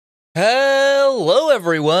Hello,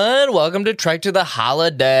 everyone. Welcome to Trek to the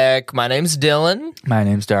Holodeck. My name's Dylan. My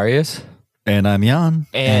name's Darius. And I'm Jan.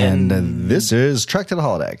 And this is Trek to the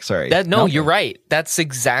Holodeck. Sorry. No, you're right. That's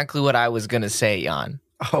exactly what I was going to say, Jan.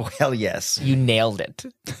 Oh, hell yes. You nailed it.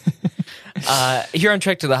 Here on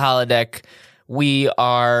Trek to the Holodeck, we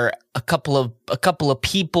are a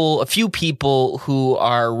few people who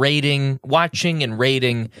are watching and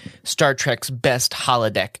rating Star Trek's best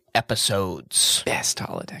holodeck episodes. Best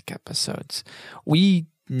holodeck episodes. I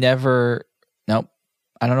don't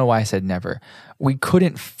know why I said never. We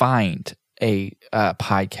couldn't find a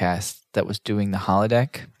podcast that was doing the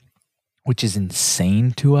holodeck, which is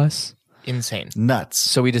insane to us. Insane. Nuts.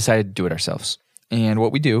 So we decided to do it ourselves. And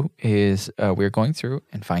what we do is we're going through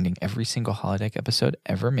and finding every single holodeck episode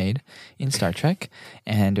ever made in Star Trek,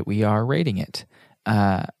 and we are rating it.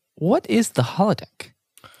 What is the holodeck?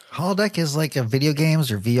 Holodeck is like a video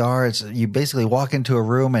games or VR. You basically walk into a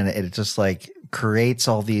room and it just like creates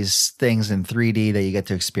all these things in 3D that you get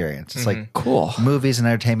to experience. It's like cool movies and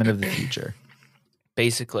entertainment of the future.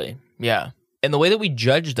 Basically, yeah. And the way that we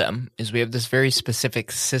judge them is we have this very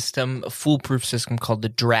specific system, a foolproof system called the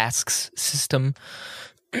DRASCS system.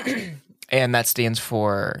 And that stands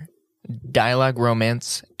for dialogue,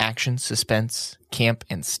 romance, action, suspense, camp,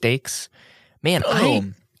 and stakes. Man,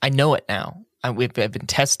 I know it now. I've been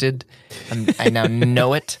tested. I now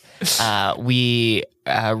know it. We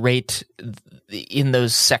rate in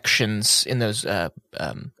those sections, in those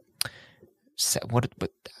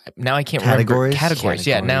now I can't remember. Categories.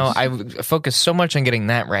 Yeah, now I focus so much on getting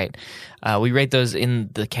that right. We rate those in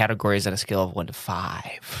the categories at a scale of 1 to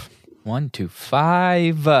 5. 1 to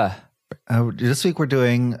 5. This week we're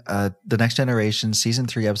doing The Next Generation, Season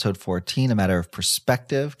 3, Episode 14, A Matter of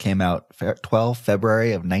Perspective. Came out 12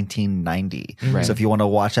 February of 1990. Right. So if you want to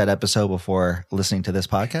watch that episode before listening to this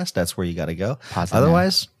podcast, that's where you got to go.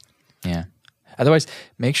 Otherwise,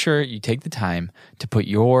 make sure you take the time to put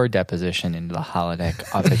your deposition into the holodeck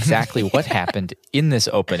of exactly what happened in this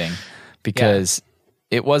opening, because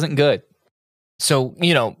it wasn't good. So,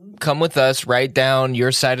 come with us, write down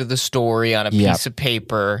your side of the story on a piece of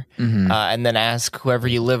paper, and then ask whoever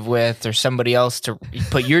you live with or somebody else to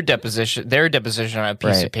put their deposition on a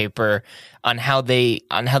piece of paper on how they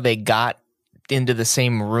got into the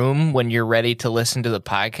same room when you're ready to listen to the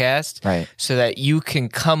podcast, right? So that you can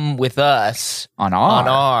come with us on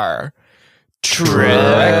our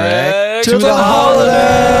Trek to the Holodeck.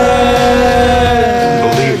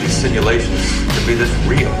 I believe these simulations to be this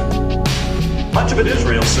real. Much of it is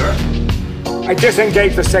real, sir. I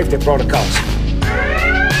disengage the safety protocols.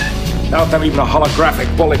 Now that even a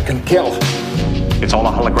holographic bullet can kill. It's all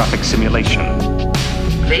a holographic simulation.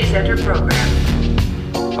 Please enter program.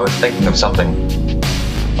 I was thinking of something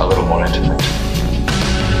a little more intimate.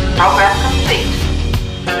 Program complete.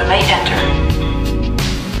 You may enter.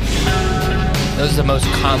 That was the most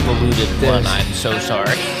convoluted one. I'm so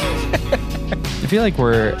sorry. I feel like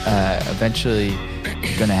we're eventually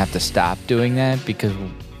going to have to stop doing that because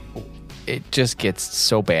it just gets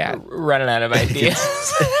so bad. Running out of ideas.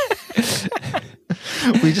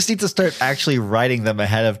 We just need to start actually writing them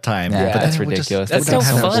ahead of time. Yeah, that's ridiculous. That's no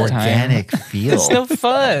fun. Organic feel. It's no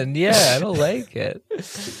fun. Yeah, I don't like it.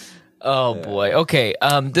 Oh boy. Okay.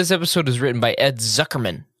 This episode is written by Ed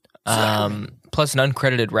Zuckerman, plus an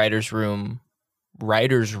uncredited writer's room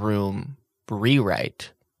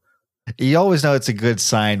rewrite. You always know it's a good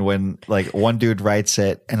sign when like one dude writes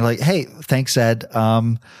it and like, hey, thanks, Ed. It's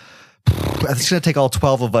going to take all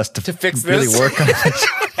 12 of us to fix really this. work on it.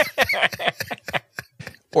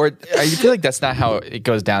 Or I feel like that's not how it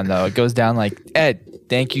goes down, though. It goes down like, Ed,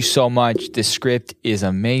 thank you so much. This script is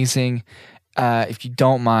amazing. If you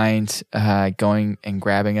don't mind going and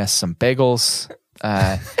grabbing us some bagels.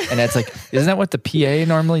 And Ed's like, isn't that what the PA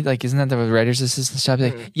normally, like, isn't that the writer's assistant job?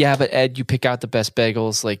 Like, yeah, but Ed, you pick out the best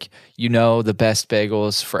bagels. Like, the best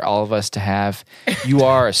bagels for all of us to have. You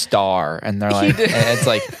are a star. And they're like, and Ed's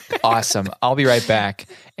like, awesome. I'll be right back.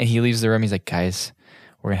 And he leaves the room. He's like, guys,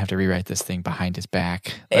 we're going to have to rewrite this thing behind his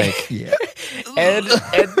back. Like, Yeah.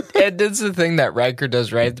 Ed does the thing that Riker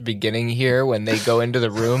does right at the beginning here when they go into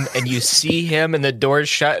the room and you see him and the door's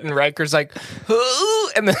shut and Riker's like,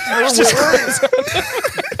 ooh, and the door's just closed.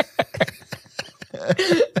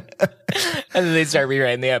 And then they start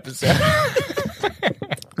rewriting the episode.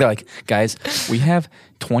 they're like, guys, we have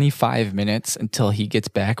 25 minutes until he gets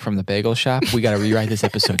back from the bagel shop. We got to rewrite this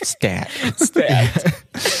episode stat.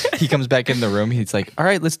 He comes back in the room. He's like, all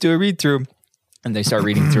right, let's do a read through. And they start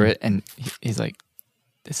reading through it. And he's like,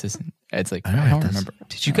 this isn't. Ed's like, I don't remember.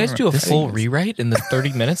 Did you guys do a full rewrite in the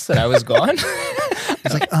 30 minutes that I was gone?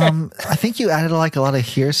 It's like, I think you added like a lot of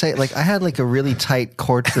hearsay. Like I had like a really tight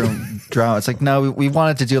courtroom drama. It's like, no, we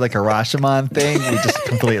wanted to do like a Rashomon thing. We just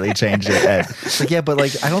completely changed it. And it's like, yeah, but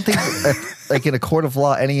like I don't think like in a court of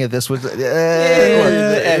law any of this was good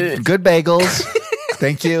bagels.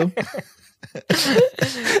 Thank you.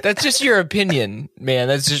 That's just your opinion, man.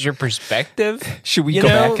 That's just your perspective. Should we You go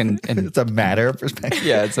know? back and It's a matter of perspective.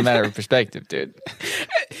 yeah, it's a matter of perspective, dude.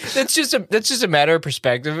 That's just a matter of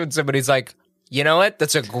perspective. And somebody's like, you know what?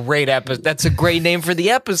 That's a great episode. That's a great name for the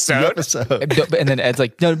episode. And then Ed's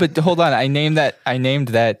like, no, but hold on. I named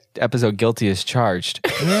that episode Guilty as Charged. I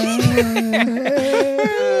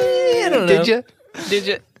don't know. Did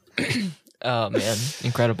you? Oh man,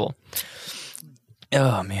 incredible.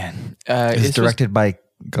 Oh man. It was directed by.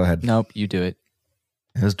 Go ahead. Nope, you do it.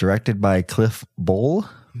 It was directed by Cliff Bole.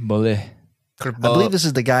 Bole. I believe this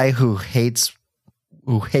is the guy who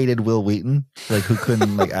hated Will Wheaton, like who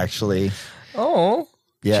couldn't like actually, Oh,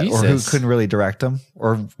 yeah, or who Jesus. couldn't really direct him,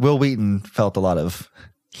 or Will Wheaton felt a lot of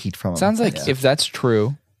heat from him. Sounds like if that's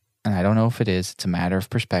true, and I don't know if it is, it's a matter of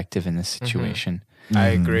perspective in this situation. I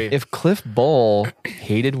agree. If Cliff Bole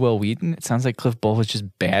hated Will Wheaton, it sounds like Cliff Bole was just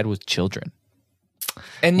bad with children.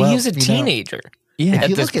 And Well, he was a you know, teenager Yeah. at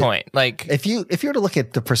you this look at- point. Like, if you were to look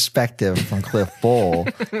at the perspective from Cliff Bole,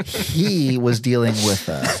 he was dealing with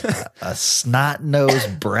a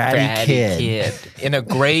snot-nosed bratty bratty kid. in a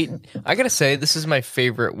great. I gotta say, this is my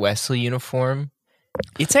favorite Wesley uniform.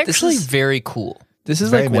 It's actually very cool. This is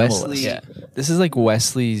Very like minimalist. Wesley. Yeah. This is like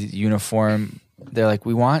Wesley's uniform. They're like,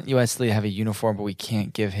 we want Wesley to have a uniform, but we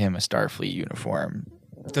can't give him a Starfleet uniform.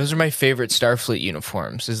 Those are my favorite Starfleet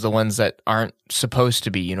uniforms. Is the ones that aren't supposed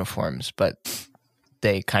to be uniforms, but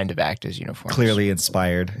they kind of act as uniforms. Clearly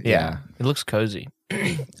inspired. yeah. It looks cozy.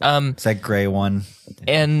 It's that gray one.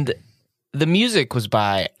 And the music was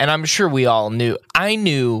by, and I'm sure we all knew. I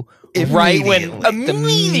knew right when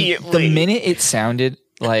immediately. The minute it sounded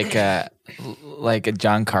like a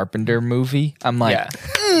John Carpenter movie, I'm like,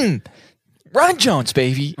 yeah. Ron Jones,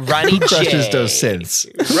 baby. Ronnie Crushes J. those synths.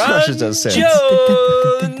 Ron Crushes those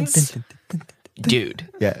synths. Jones. Dude,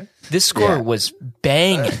 Yeah. this score Yeah. was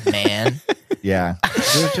banging, man. Yeah.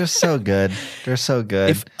 They're just so good. They're so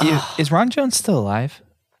good. Is Ron Jones still alive?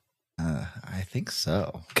 I think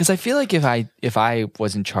so. Because I feel like if I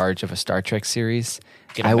was in charge of a Star Trek series,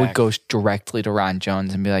 Get him I would back. go directly to Ron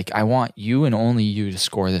Jones and be like, I want you and only you to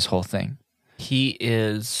score this whole thing. He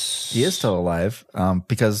is. He is still alive.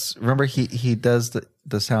 Because remember he does the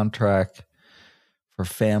soundtrack for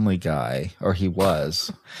Family Guy, or he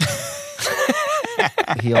was.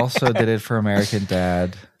 He also did it for American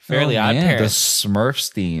Dad. Fairly Oh, Odd man. The Parents.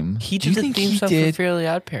 Smurfs theme. He Do you did the think theme he song did- for Fairly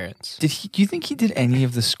Odd Parents. Do you think he did any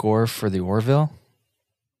of the score for the Orville?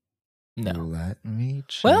 No. Let me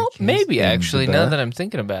check Well, his maybe actually. IMDb. Now that I'm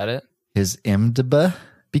thinking about it, His IMDb.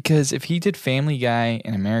 Because if he did Family Guy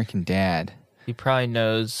and American Dad, he probably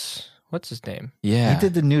knows what's his name. yeah, He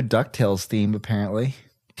did the new DuckTales theme, apparently.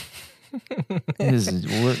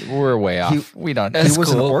 we're way off. We don't. He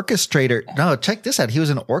was an orchestrator. No, check this out. He was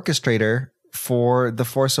an orchestrator for the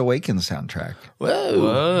Force Awakens soundtrack.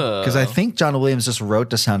 Whoa! Because I think John Williams just wrote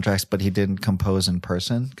the soundtracks, but he didn't compose in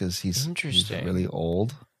person because he's Interesting. really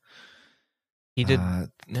old. he did. No,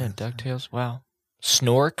 DuckTales. Wow.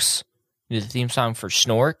 Snorks. He did the theme song for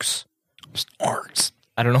Snorks. Snorks.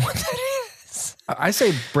 I don't know what that is. I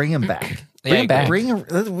say bring him back. Yeah, him back.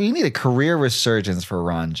 We need a career resurgence for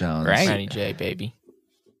Ron Jones. Right. Ronnie J, baby.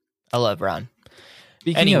 I love Ron.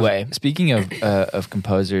 Speaking Anyway. of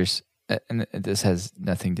composers, and this has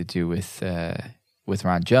nothing to do with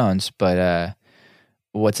Ron Jones, but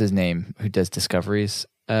what's his name? Who does Discovery's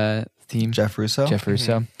theme? Jeff Russo. Jeff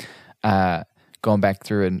Russo. Going back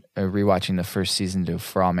through and rewatching the first season to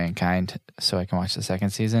For All Mankind, so I can watch the second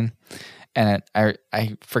season. And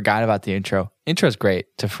I forgot about the intro. Intro's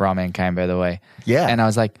great to For All Mankind, by the way. Yeah. And I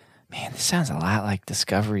was like, man, this sounds a lot like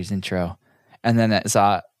Discovery's intro. And then I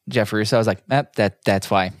saw Jeff Russo. I was like, that's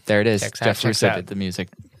why. There it is. Checks out, Jeff checks Russo out. did the music.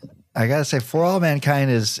 I gotta say, For All Mankind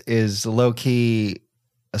is low key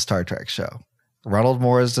a Star Trek show. Ronald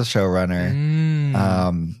Moore is the showrunner.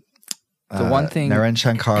 The one thing Naren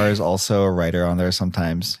Shankar is also a writer on there.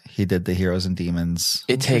 Sometimes he did the Heroes and Demons.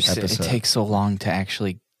 it takes episode. so long to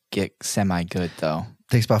actually get semi good though.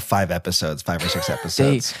 Takes about 5 episodes, 5 or 6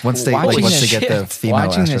 episodes. Once they watching get this- the female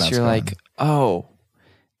watching astronauts this, you're going. like, oh,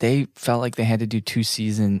 they felt like they had to do 3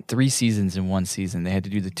 seasons in one season. They had to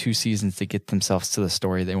do the 2 seasons to get themselves to the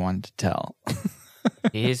story they wanted to tell.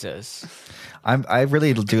 Jesus. I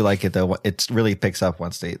really do like it though. It really picks up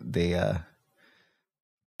once they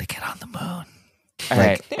get on the moon. All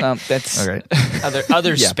right, that's All right.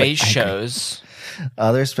 Other Yeah, space but I agree. shows.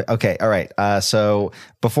 Okay, all right. So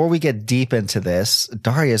before we get deep into this,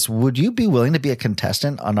 Darius, would you be willing to be a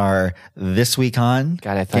contestant on our This Week On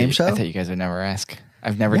God, I game show? I thought you guys would never ask.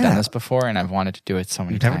 I've never Yeah. done this before, and I've wanted to do it so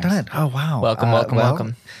many You've times. never done it? Oh, wow. Welcome,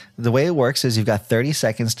 welcome. The way it works is you've got 30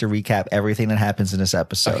 seconds to recap everything that happens in this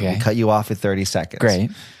episode. Okay. We cut you off at 30 seconds. Great.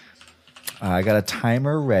 I got a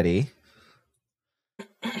timer ready.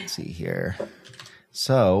 Let's see here.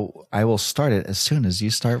 So I will start it as soon as you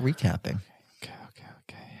start recapping. Okay.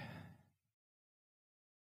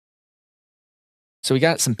 So we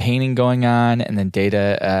got some painting going on, and then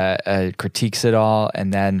Data critiques it all,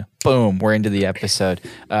 and then boom, we're into the episode.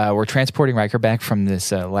 We're transporting Riker back from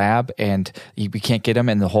this lab, and we can't get him,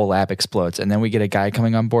 and the whole lab explodes. And then we get a guy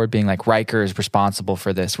coming on board being like, Riker is responsible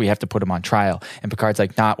for this. We have to put him on trial. And Picard's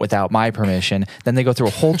like, not without my permission. Then they go through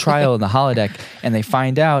a whole trial in the holodeck, and they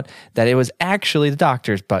find out that it was actually the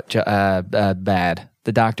doctor's bad.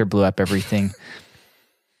 The doctor blew up everything.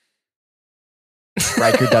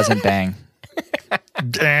 Riker doesn't bang.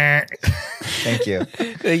 Thank you.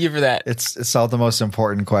 Thank you for that. It's solved the most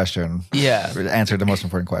important question. Yeah. Answered the most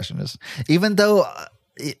important question is, even though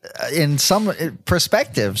in some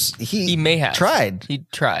perspectives he may have tried. He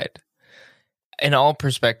tried. In all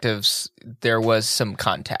perspectives, there was some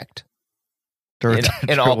contact.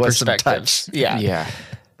 In all was some perspectives. touch. Yeah.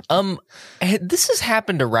 This has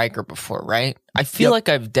happened to Riker before, right? I feel like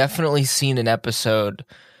I've definitely seen an episode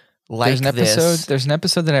like this. There's an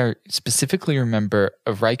episode that I specifically remember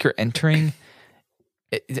of Riker entering.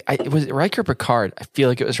 It was Riker Picard. I feel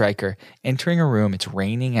like it was Riker entering a room. It's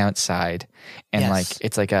raining outside, and Yes.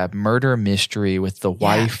 it's like a murder mystery with the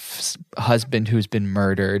wife's husband who's been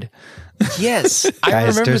murdered. Yes, I Guys,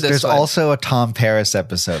 remember this. there's one. also a Tom Paris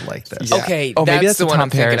episode like this. Yeah. Okay, Oh, maybe that's the one Tom I'm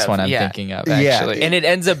thinking Paris of. one I'm Yeah. thinking of. Yeah. Actually, And it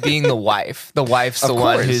ends up being the wife. The wife's the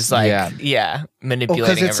one course. who's like, Yeah. manipulating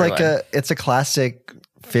Because it's everyone. like it's a classic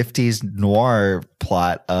 50s noir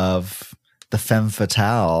plot of the femme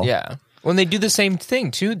fatale. Yeah. When they do the same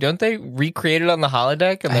thing too, don't they recreate it on the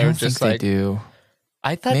holodeck? And I they're don't just think like, they do.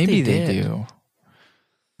 I thought Maybe they they did. do.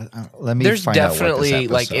 Let me There's find out what this definitely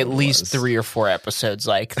like at episode least was. 3 or 4 episodes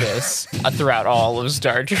like this throughout all of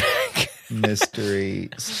Star Trek. Mystery.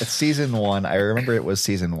 It's season 1. I remember it was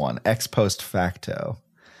season 1. Ex post facto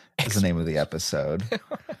is the name of the episode.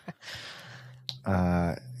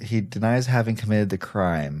 He denies having committed the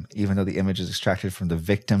crime, even though the images extracted from the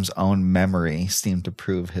victim's own memory seem to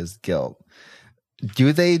prove his guilt.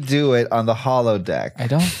 Do they do it on the holodeck? I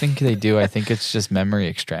don't think they do. I think it's just memory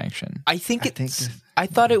extraction. I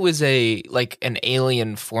thought it was an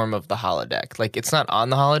alien form of the holodeck. Like it's not on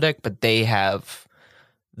the holodeck, but they have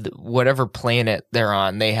whatever planet they're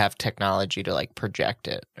on, they have technology to like project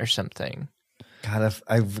it or something.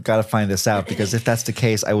 I've got to find this out, because if that's the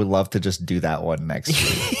case, I would love to just do that one next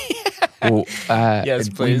week. Well, Yes,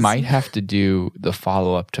 we please. might have to do the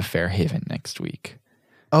follow up to Fairhaven next week.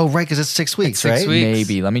 Oh, right, because it's 6 weeks, 6 right? weeks.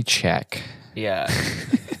 Maybe. Let me check. Yeah.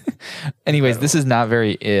 Anyways, this is not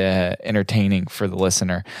very entertaining for the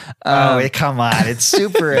listener. Come on. It's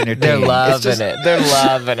super entertaining. They're loving It's just- it. They're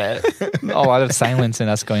loving it. A lot of silence and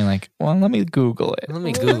us going like, well, let me Google it. Let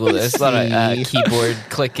me Google this. A lot of keyboard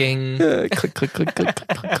clicking. Click, click, click, click,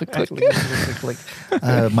 click, click,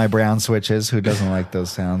 click. My brown switches, who doesn't like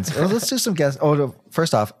those sounds. Let's do some guess. Oh, no,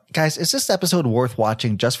 first off, guys, is this episode worth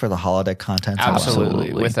watching just for the holodeck content?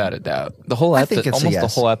 Absolutely, without a doubt. The whole I think it's a almost the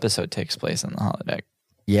yes. whole episode takes place in the holodeck.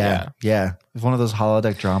 Yeah. It's one of those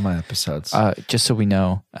holodeck drama episodes. Just so we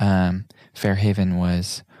know, Fairhaven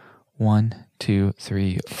was 1, 2,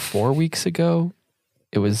 3, 4 weeks ago.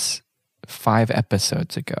 It was 5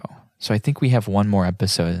 episodes ago. So I think we have one more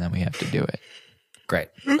episode and then we have to do it. Great.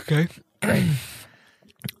 Okay. Great.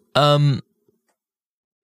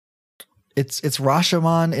 It's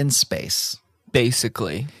Rashomon in space.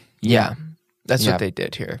 Basically. Yeah. That's Yeah. what they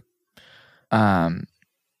did here.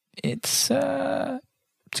 It's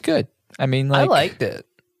good. I mean, like, I liked it.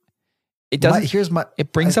 it doesn't.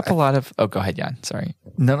 It brings I- up a lot of. Oh, go ahead, Jan. Sorry.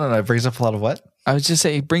 No. It brings up a lot of what? I was just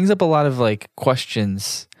saying it brings up a lot of like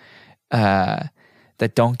questions that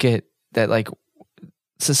don't get that, like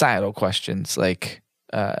societal questions, like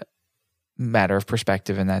matter of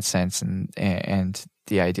perspective in that sense, and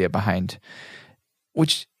the idea behind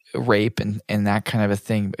which rape and that kind of a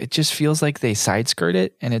thing. It just feels like they side skirt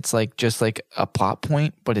it, and it's like just like a plot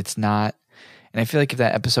point, but it's not. And I feel like if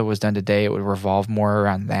that episode was done today, it would revolve more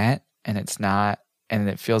around that, and it's not. And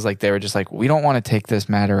it feels like they were just like, we don't want to take this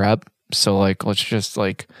matter up, so like let's just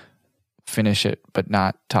like finish it, but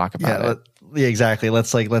not talk about it. Yeah, exactly.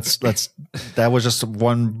 Let's that was just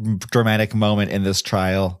one dramatic moment in this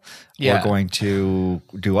trial. Yeah. We're going to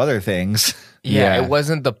do other things. Yeah, Yeah. it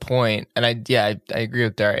wasn't the point. And I agree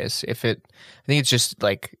with Darius. I think it's just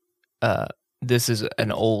like this is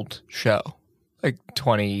an old show, like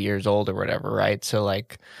 20 years old or whatever, right? So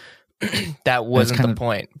like that wasn't the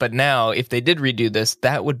point. But now if they did redo this,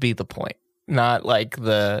 that would be the point. Not like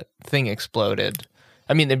the thing exploded.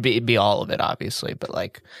 I mean, it'd be all of it, obviously, but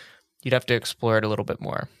like you'd have to explore it a little bit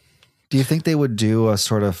more. Do you think they would do a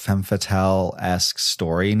sort of femme fatale-esque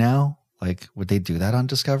story now? Like, would they do that on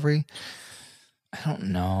Discovery? I don't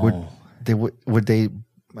know. Would they?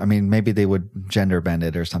 I mean, maybe they would gender bend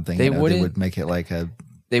it or something. They They wouldn't- would make it like a.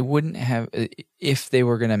 They wouldn't have, if they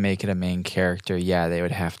were going to make it a main character, yeah, they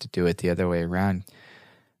would have to do it the other way around.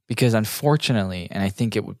 Because unfortunately, and I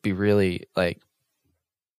think it would be really like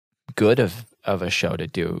good of a show to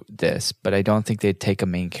do this, but I don't think they'd take a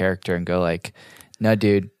main character and go like, no,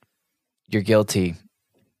 dude, you're guilty.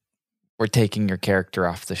 We're taking your character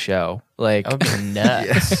off the show. Like, That would be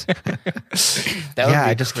nuts. That would be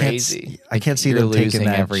I just crazy. I can't see you're them taking losing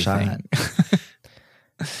that everything. shot.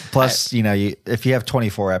 Plus, if you have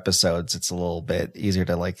 24 episodes, it's a little bit easier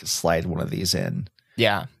to like slide one of these in.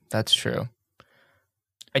 Yeah, that's true.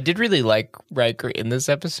 I did really like Riker in this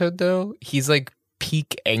episode, though. He's like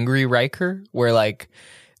peak angry Riker, where like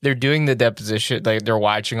they're doing the deposition, like they're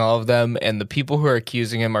watching all of them, and the people who are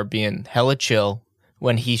accusing him are being hella chill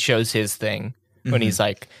when he shows his thing. When he's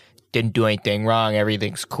like, didn't do anything wrong,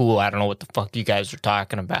 everything's cool, I don't know what the fuck you guys are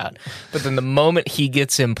talking about. But then the moment he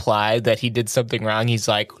gets implied that he did something wrong, he's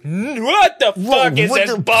like, what the fuck is what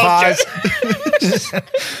this the bullshit?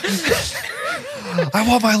 I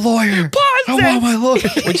want my lawyer. I want my lawyer.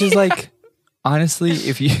 which is like, honestly,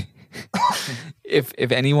 if you, if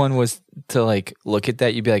anyone was to like look at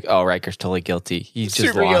that, you'd be like, oh, Riker's totally guilty. He's just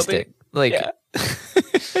Super lost guilty. it. Like, Yeah.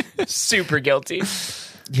 Super guilty.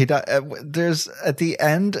 There's at the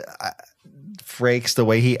end, Frakes, the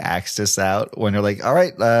way he acts this out when they're like, all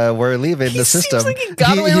right, we're leaving the seems system. like he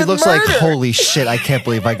got away with looks like, murder. holy shit, I can't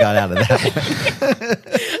believe I got out of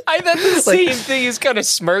that. I thought the same thing. He's kind of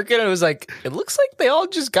smirking. I was like, it looks like they all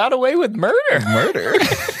just got away with murder. Murder.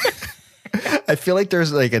 I feel like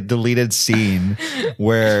there's like a deleted scene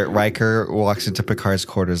where Riker walks into Picard's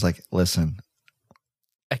quarters like, listen,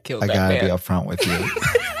 I killed I that gotta man. be upfront with you.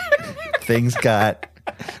 Things got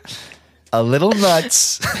a little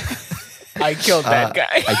nuts. I killed that guy.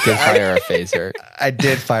 I did fire a phaser. I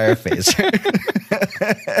did fire a phaser.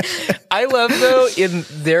 I love, though, in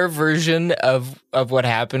their version of what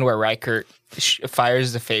happened where Riker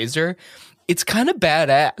fires the phaser, it's kind of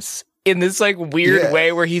badass in this like weird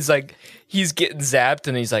way where he's like, he's getting zapped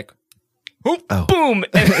and he's like, "Oop, boom.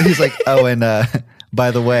 And He's like, oh, and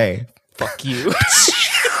by the way, fuck you.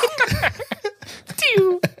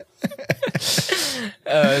 Pew.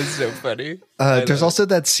 Oh, it's so funny. there's also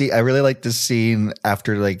that scene. I really like this scene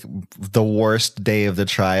after like the worst day of the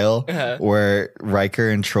trial where Riker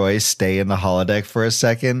and Troy stay in the holodeck for a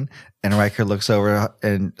second, and Riker looks over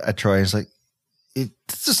and at Troy and is like,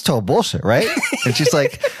 "This is total bullshit, right?" And she's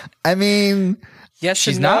like, "I mean, Yes,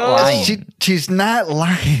 She's not lying. she's not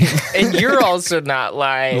lying." And you're also not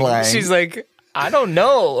lying. Lying. She's like, I don't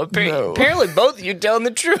know. Apparently, both of you telling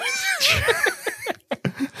the truth.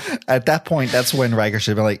 At that point, that's when Riker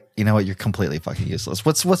should have been like, "You know what? You're completely fucking useless.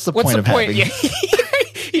 What's the What's point the of point? having?" Yeah.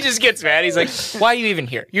 He just gets mad. He's like, "Why are you even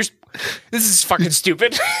here? This is fucking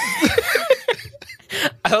stupid."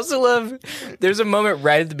 I also love. There's a moment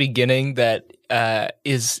right at the beginning that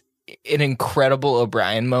is an incredible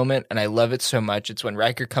O'Brien moment, and I love it so much. It's when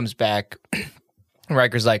Riker comes back. And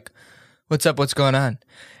Riker's like, "What's up? What's going on?"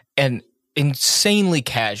 And insanely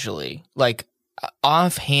casually, like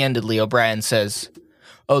offhandedly, O'Brien says,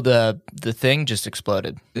 "Oh, the thing just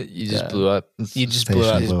exploded. You just blew up. You just Station blew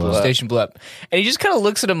up. blew up. Station blew up." And he just kind of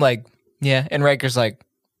looks at him like, "Yeah." And Riker's like,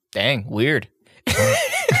 "Dang, weird."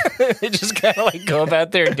 They just kind of like go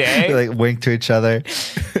about their They day. like wink to each other.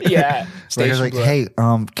 Yeah. Riker's Station like, blew up. "Hey,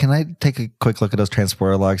 can I take a quick look at those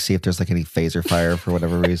transporter logs, see if there's like any phaser fire for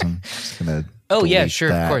whatever reason?" Just gonna Oh yeah, delete sure,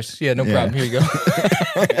 that. of course. Yeah, no problem. Here you go.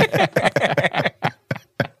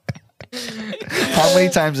 How many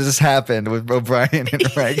times has this happened with O'Brien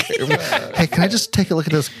and Riker? Hey, can I just take a look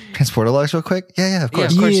at those transporter logs real quick? Yeah, of Yeah,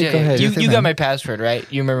 course. of course. Yeah, Yeah, go ahead. You Do your got thing, my man. password, right?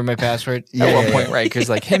 You remember my password? At one point, Riker's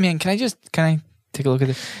like, "Hey man, can I take a look at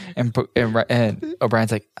this?" And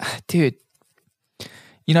O'Brien's like, "Dude,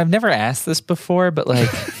 I've never asked this before, but like,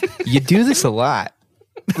 you do this a lot.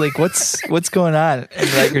 Like, what's going on?"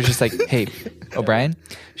 And Riker's just like, "Hey, O'Brien,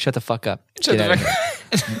 shut the fuck up. Shut Get the out of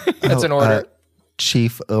fuck here." That's an order.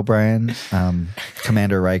 Chief O'Brien,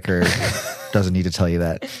 Commander Riker doesn't need to tell you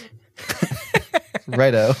that.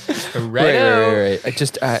 Righto. Right. Right. I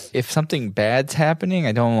just if something bad's happening,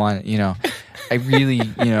 I don't want I really,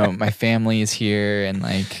 my family is here, and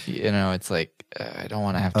like, it's like I don't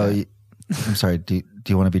want to have to. Oh, I'm sorry. Do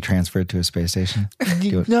you want to be transferred to a space station?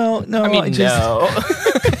 No. I mean, no.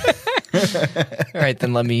 All right,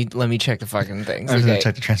 then let me check the fucking things. I'm just gonna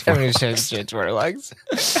check the transfer. I'm gonna check the transfer logs.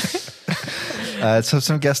 So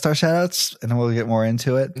some guest star shout outs, and then we'll get more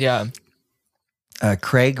into it. Yeah,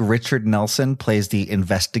 Craig Richard Nelson plays the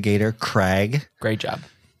investigator Crag. great job.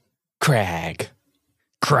 Crag.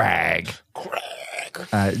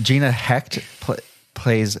 Gina Hecht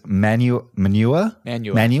plays Manua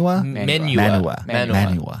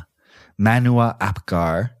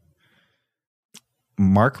Apgar.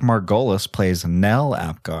 Mark Margolis plays Nell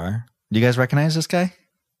Apgar. Do you guys recognize this guy?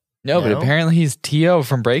 No, but apparently he's T.O.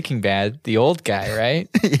 from Breaking Bad, the old guy, right?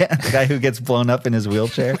 Yeah, the guy who gets blown up in his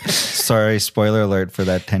wheelchair. Sorry, spoiler alert for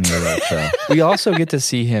that 10-year-old show. We also get to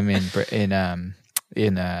see him in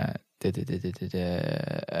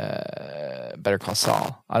Better Call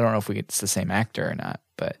Saul. I don't know if it's the same actor or not,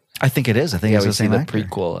 but I think it is. I think it's we the see same the actor.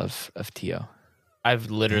 prequel of T.O.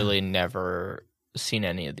 I've literally never seen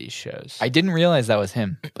any of these shows. I didn't realize that was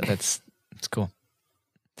him, but it's cool.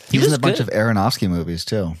 He's in was a bunch good. of Aronofsky movies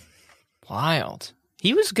too. Wild.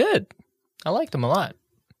 He was good. I liked him a lot.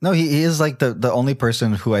 No, he is like the only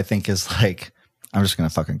person who I think is like, I'm just gonna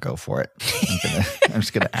fucking go for it. I'm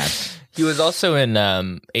just gonna act. He was also in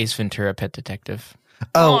Ace Ventura: Pet Detective.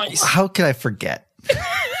 Oh, Nice. how could I forget?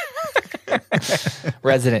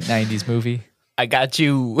 Resident 90s movie. I got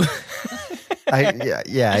you.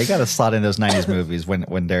 I got to slot in those 90s movies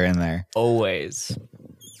when they're in there. Always.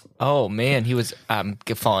 Oh man, he was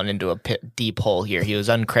falling into a deep hole here. He was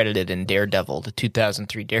uncredited in Daredevil, the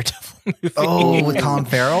 2003 Daredevil movie. Oh, with Colin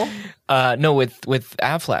Farrell? No, with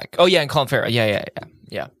Affleck. Oh yeah, and Colin Farrell. Yeah.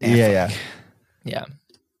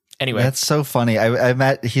 Anyway, That's so funny. I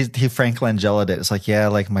met he Frank Langella did. It's like, yeah,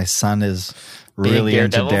 like my son is really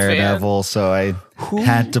into Daredevil Daredevil, so I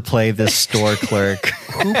had to play this store clerk.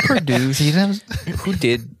 Who produced? You know, Who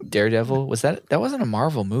did Daredevil? Was that wasn't a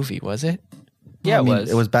Marvel movie, was it? yeah, I mean, it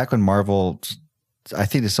was. It was back when Marvel. I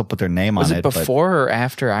think they still put their name Was on it but before or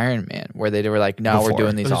after Iron Man, where they were like, "No, we're Before.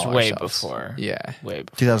 doing these It was all way ourselves? before. Yeah, way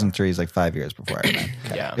before. 2003 is like 5 years before Iron Man.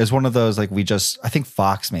 Yeah. It was one of those like I think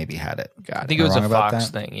Fox maybe had it. got I think it. it was Am I a wrong about Fox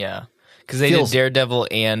that? thing, yeah. Because they Feels- did Daredevil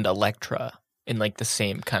and Elektra in like the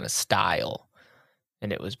same kind of style,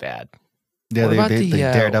 and it was bad. Yeah, What about the the,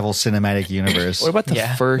 Daredevil cinematic universe. What about the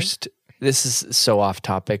Yeah. first? This is so off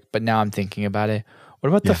topic, but now I'm thinking about it. What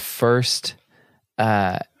about the first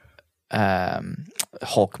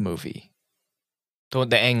Hulk movie?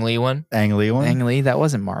 The Ang Lee one? Ang Lee one? Ang Lee, that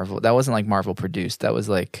wasn't Marvel. That wasn't like Marvel produced. That was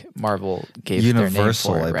like Marvel gave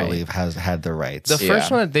Universal, their name for it, I right? believe, has had the rights. The first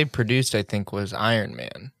one that they produced, I think, was Iron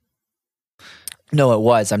Man. No, it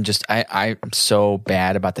was. I'm so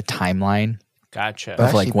bad about the timeline. Gotcha. But-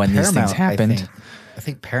 of, like, when these things happened. I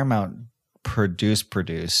think Paramount produced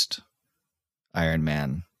Iron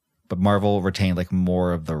Man, but Marvel retained like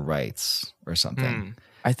more of the rights or something.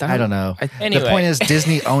 I thought I don't know. Anyway. The point is,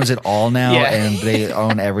 Disney owns it all now, Yeah. and they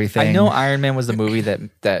own everything. I know Iron Man was the movie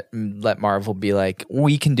that let Marvel be like,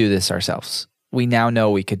 we can do this ourselves. We now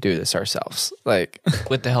know we could do this ourselves. Like,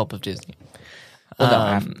 With the help of Disney.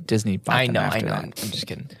 well, no, Disney bought I them know. after I'm that. just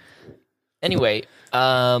kidding. Anyway,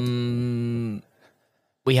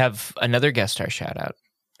 we have another guest star shout out.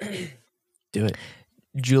 Do it.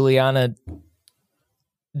 Juliana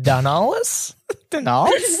Donalis?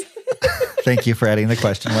 Thank you for adding the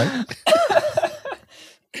question mark.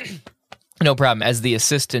 No problem. As the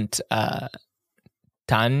assistant,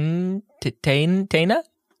 Tana?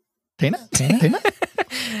 Tina?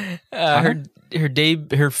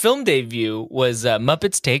 Her film debut was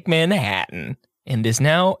Muppets Take Manhattan, and is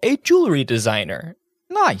now a jewelry designer.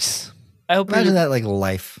 Nice. I hope Imagine you. that, like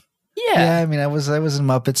life. Yeah. I mean, I was in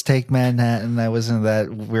Muppets Take Manhattan. I was in that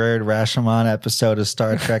weird Rashomon episode of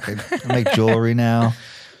Star Trek. I make jewelry now.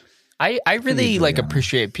 I really like Juliana.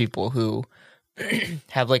 appreciate people who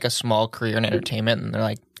have like a small career in entertainment, and they're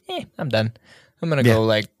like, I'm done. I'm gonna go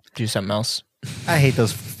like do something else. I hate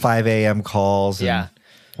those 5 a.m. calls. And Yeah.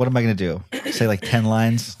 What am I going to do? Say like 10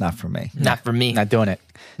 lines? Not for me. Not for me. Not doing it.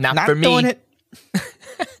 Not for me. doing it.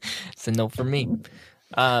 It's a no for me.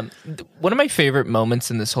 One of my favorite moments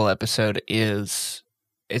in this whole episode is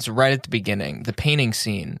it's right at the beginning. The painting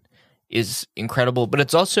scene is incredible, but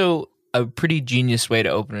it's also a pretty genius way to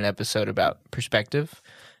open an episode about perspective.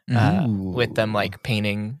 With them like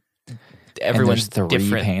painning. Everyone's and there's 3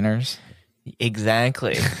 different. painters.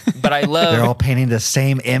 Exactly. But I love They're all painting the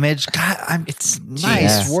same image. God, it's nice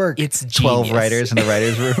genius. work. It's 12 genius. writers in the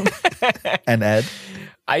writer's room. And Ed.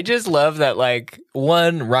 I just love that, like,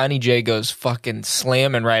 one, Ronnie J goes fucking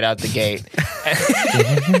slamming right out the gate.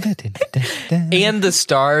 And the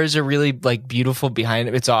stars are really like beautiful behind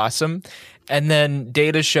him. It's awesome. And then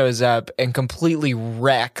Data shows up and completely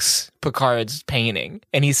wrecks Picard's painting.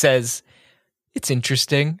 And he says, "It's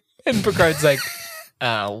interesting." And Picard's like,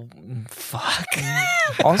 "Oh, fuck."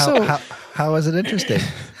 Also, how is it interesting?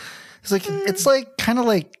 It's like kind of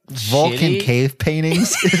like Vulcan Shitty. cave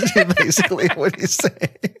paintings, is basically what he's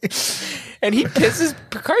saying. And he pisses.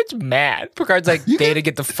 Picard's mad. Picard's like, "Data,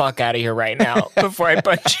 get the fuck out of here right now before I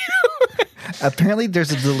punch you." Apparently,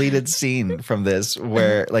 there's a deleted scene from this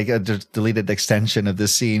where, like, a deleted extension of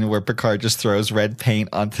this scene where Picard just throws red paint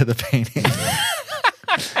onto the painting.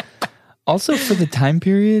 also for the time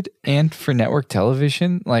period and for network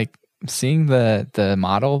television, like seeing the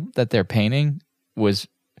model that they're painting was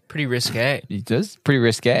Pretty risque. pretty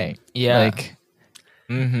risque. Yeah. Like,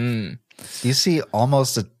 Mm-hmm. You see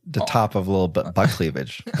almost the top of a little butt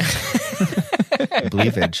cleavage.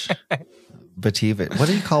 Bleavage. Bativage. What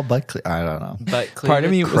do you call butt cleavage? I don't know. But part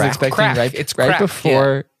of me was expecting Crack. It's crack,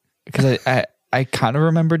 before, because I kind of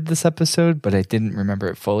remembered this episode, but I didn't remember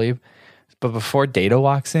it fully. But before Data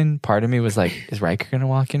walks in, part of me was like, is Riker going to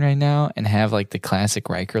walk in right now and have like the classic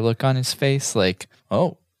Riker look on his face? Like,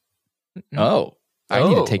 I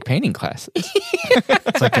need to take painting classes.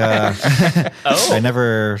 It's like, I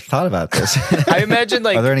never thought about this. I imagine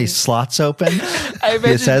like Are there any slots open? I imagine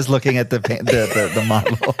It says looking at the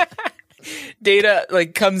model. Data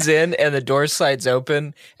like comes in and the door slides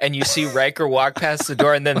open and you see Riker walk past the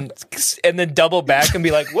door and then double back and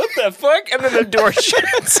be like, "What the fuck?" And then the door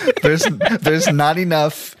shuts. There's not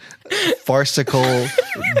enough farcical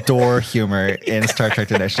door humor in Star Trek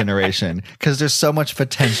The Next Generation because there's so much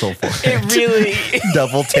potential for it. It really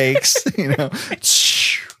Double takes,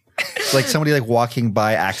 like somebody like walking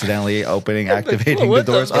by accidentally activating What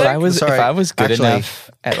the the doors. fuck? If I was good actually, enough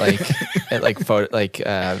at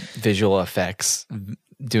photo visual effects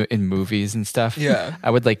in movies and stuff, Yeah.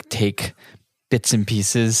 I would like take bits and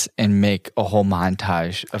pieces and make a whole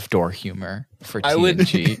montage of door humor for TNG. I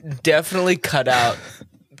would definitely cut out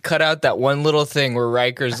that one little thing where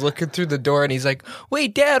Riker's looking through the door and he's like,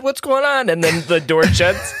 "Wait, Dad, what's going on?" And then the door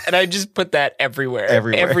shuts, and I just put that everywhere.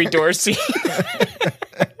 Every door scene.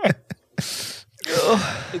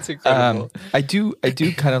 It's incredible. I do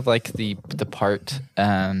kind of like the part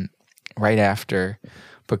right after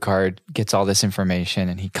Picard gets all this information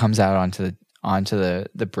and he comes out onto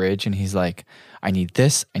the bridge and he's like, "I need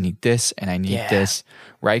this, and I need this."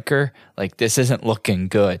 Riker, like, this isn't looking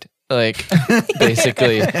good. Like,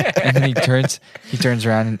 basically, and then he turns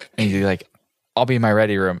around and he's like, "I'll be in my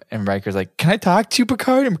ready room." And Riker's like, "Can I talk to you,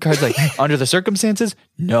 Picard?" And Picard's like, "Under the circumstances,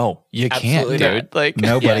 no, you Absolutely can't, dude." not. Like,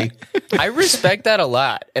 Nobody. I respect that a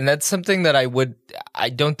lot, and that's something that I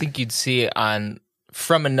don't think you'd see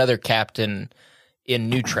from another captain in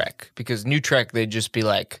New Trek, because New Trek they'd just be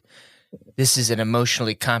like, "This is an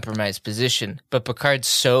emotionally compromised position," but Picard's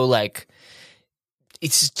so like,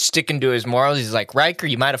 he's sticking to his morals. He's like, "Riker,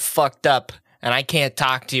 you might have fucked up, and I can't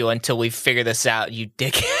talk to you until we figure this out, you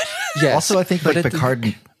dickhead." yes. Also, I think But like at the-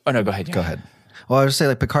 Picard. Oh no, go ahead. Go ahead. Well, I was just say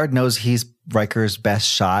like Picard knows he's Riker's best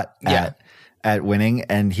shot at winning,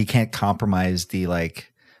 and he can't compromise the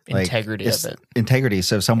Integrity of it. Integrity.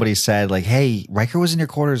 So if somebody said like, "Hey, Riker was in your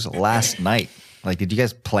quarters last night. Like, did you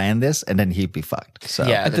guys plan this?" And then he'd be fucked. So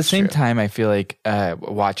Yeah. At the that's same true. time, I feel like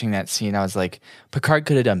watching that scene, I was like, Picard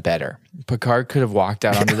could have done better. Picard could have walked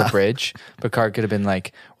out onto the bridge. Picard could have been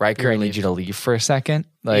like, "Riker, I need you to leave for a second.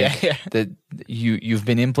 Like, Yeah. you've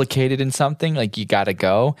been implicated in something. Like, you got to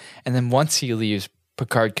go." And then once he leaves,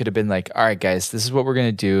 Picard could have been like, "All right, guys, this is what we're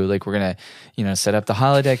gonna do. Like, we're gonna, set up the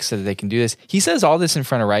holodeck so that they can do this." He says all this in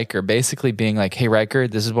front of Riker, basically being like, "Hey, Riker,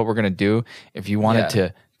 this is what we're gonna do. If you wanted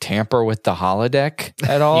to tamper with the holodeck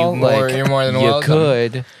at all, you're more than you welcome."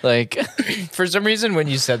 could." Like, For some reason, when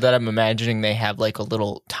you said that, I'm imagining they have like a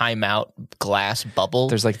little timeout glass bubble.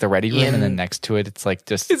 there's like the ready room, and then next to it, it's like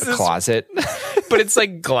just a this- closet. but it's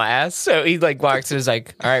like glass. So he like walks in and is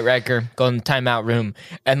like, "All right, Riker, go in the timeout room."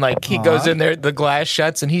 And like he goes in there, the glass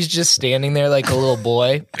shuts, and he's just standing there like a little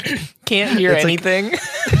boy. Can't hear It's like- anything.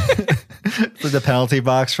 for the penalty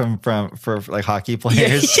box for like hockey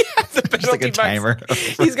players. The Just like a penalty box. timer.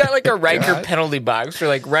 He's got like a Riker penalty box where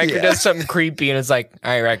like Riker does something creepy and it's like,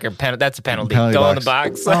 "All right, Riker, that's a penalty. Penalty Go box. in the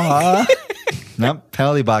box." Like, Nope,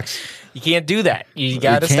 penalty box. you can't do that. You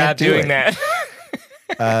got to can't stop do doing it.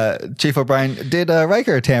 that. Chief O'Brien, did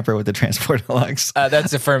Riker tamper with the transport logs?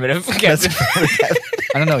 That's affirmative. Captain.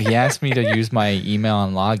 I don't know. He asked me to use my email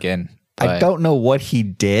and login. I but don't know what he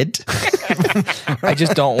did. I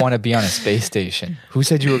just don't want to be on a space station. Who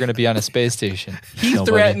said you were going to be on a space station? He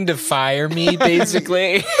threatened to fire me,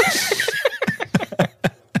 basically.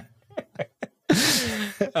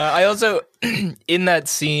 I also, in that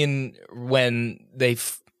scene when they,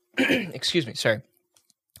 excuse me, sorry,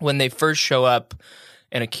 when they first show up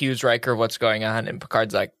and accuse Riker of what's going on, and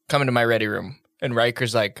Picard's like, come into my ready room. And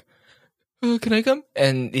Riker's like, oh, can I come?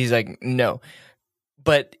 And he's like, no.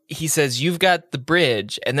 But he says, you've got the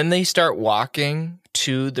bridge. And then they start walking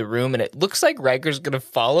to the room, and it looks like Riker's going to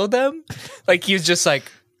follow them. Like, he's just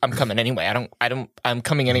like, I'm coming anyway. I'm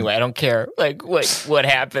coming anyway. I don't care. Like, what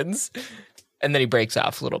happens? And then he breaks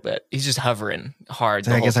off a little bit. He's just hovering hard.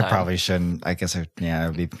 I guess I probably shouldn't. I guess it'd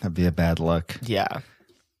be a bad look. Yeah.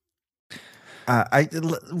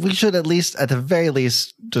 We should at the very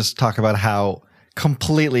least, just talk about how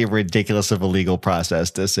completely ridiculous of a legal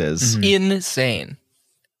process this is. Insane.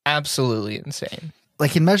 Absolutely insane.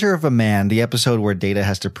 Like in Measure of a Man, the episode where Data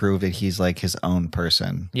has to prove that he's like his own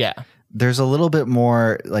person. Yeah. There's a little bit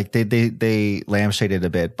more, like they lampshaded a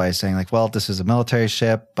bit by saying like, well, this is a military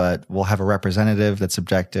ship, but we'll have a representative that's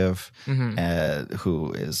objective,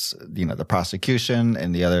 who is, the prosecution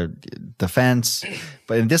and the other defense.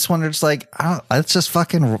 But in this one, it's like, let's just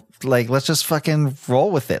fucking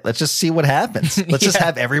roll with it. Let's just see what happens. Let's just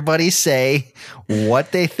have everybody say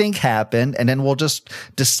what they think happened, and then we'll just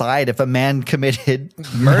decide if a man committed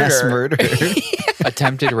mass murder.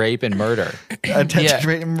 Attempted rape and murder. Attempted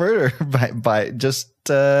rape and murder by just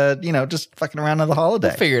just fucking around on the holiday.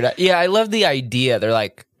 We'll figure it out. Yeah, I love the idea. They're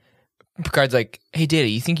like, Picard's like, hey, Data,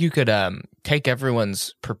 you think you could take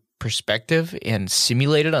everyone's perspective and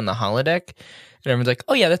simulate it on the holodeck? And everyone's like,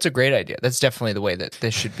 oh yeah, that's a great idea. That's definitely the way that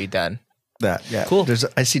this should be done. Cool.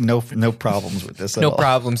 I see no problems with this. No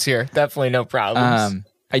problems here. Definitely no problems.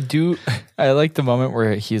 I like the moment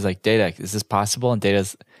where he's like, Data, is this possible? And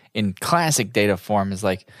Data's in classic Data form is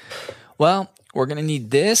like, well, we're going to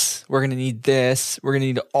need this. We're going to need this. We're going to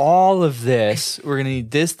need all of this. We're going to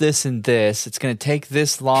need this, this, and this. It's going to take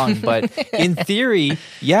this long. But in theory,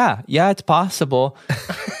 yeah, it's possible.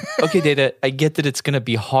 Okay, Data, I get that it's going to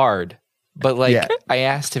be hard. But I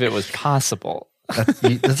asked if it was possible.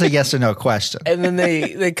 That's a yes or no question. And then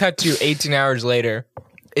they cut to 18 hours later.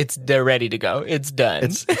 They're ready to go. It's done.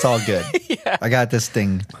 It's all good. Yeah. I got this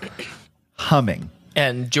thing humming.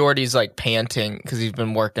 And Geordi's like panting because he's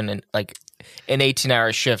been working in like an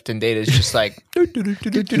 18-hour shift, and Data's just like and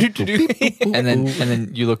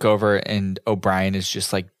then you look over and O'Brien is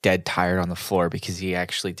just like dead tired on the floor because he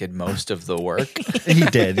actually did most of the work. He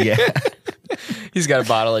did, yeah. He's got a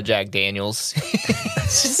bottle of Jack Daniels.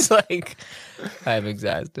 It's just like, I'm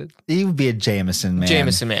exhausted. He would be a Jameson man.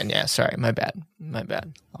 Jameson man, yeah. Sorry, my bad.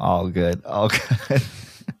 All good.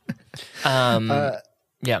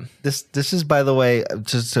 Yeah. This is, by the way,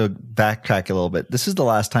 just to backtrack a little bit, this is the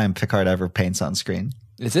last time Picard ever paints on screen.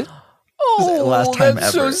 Is it? Oh, last time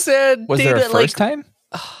that's ever. so sad. Was there a first time?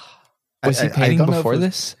 Was he painting before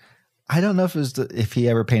this? I don't know if he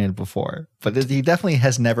ever painted before, but he definitely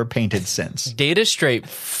has never painted since. Data straight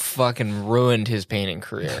fucking ruined his painting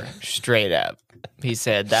career. Straight up. He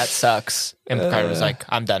said, that sucks. And Picard was like,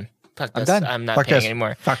 I'm done. Fuck this. I'm done. I'm not painting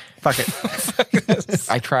anymore. Fuck it. Fuck this.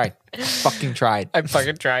 I tried. Fucking tried. I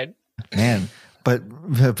fucking tried. Man, but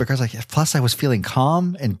Picard's like, plus I was feeling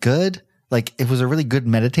calm and good. Like it was a really good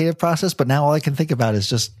meditative process, but now all I can think about is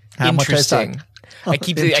just how much I suck. I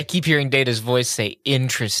keep hearing Data's voice say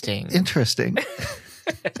interesting. Interesting.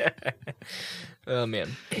 Oh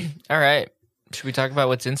man. All right. Should we talk about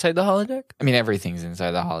what's inside the holodeck? I mean, everything's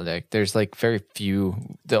inside the holodeck. There's like very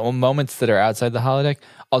few moments that are outside the holodeck.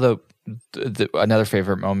 Although another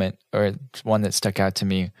favorite moment, or one that stuck out to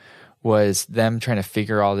me, was them trying to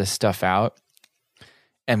figure all this stuff out.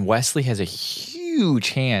 And Wesley has a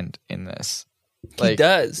huge hand in this. He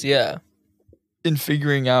does, yeah. In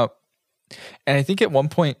figuring out. And I think at one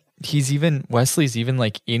point Wesley's even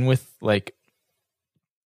like in with like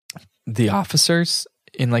the officers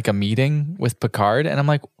in like a meeting with Picard, and I'm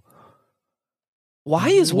like, why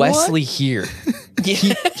is Wesley here?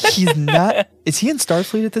 He's not. Is he in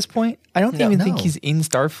Starfleet at this point? I don't even think he's in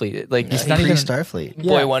Starfleet. Like he's not even Starfleet. Yeah.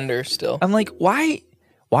 Boy Wonder still. I'm like, why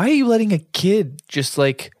are you letting a kid just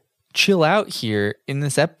like chill out here in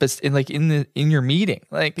this episode, in your meeting?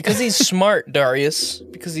 Like, because he's smart, Darius.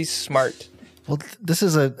 Because he's smart. Well, this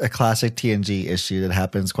is a classic TNG issue that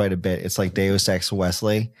happens quite a bit. It's like Deus Ex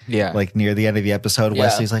Wesley. Yeah. Like near the end of the episode,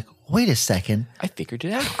 Wesley's like, wait a second. I figured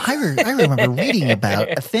it out. I remember reading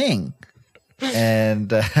about a thing.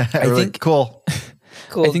 And I think cool.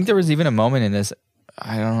 I think there was even a moment in this,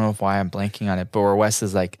 I don't know why I'm blanking on it, but where Wes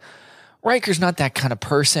is like, Riker's not that kind of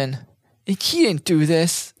person. He didn't do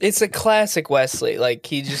this. It's a classic Wesley. Like,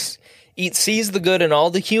 he just sees the good in all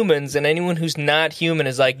the humans, and anyone who's not human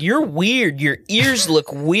is like, you're weird. Your ears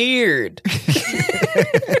look weird.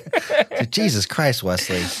 Jesus Christ,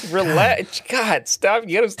 Wesley. Relax. God, stop.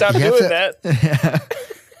 You got to stop doing that.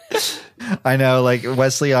 I know, like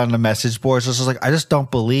Wesley on the message boards was just like, I just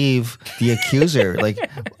don't believe the accuser. Like,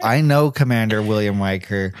 I know Commander William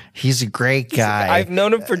Riker. He's a great guy. I've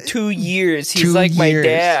known him for 2 years. He's like my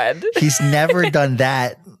dad. He's never done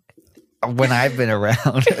that when I've been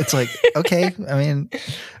around. It's like, okay, I mean,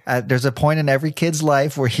 there's a point in every kid's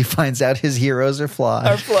life where he finds out his heroes are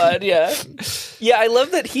flawed. Yeah. Yeah, I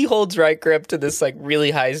love that he holds Riker up to this like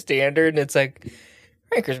really high standard, and it's like,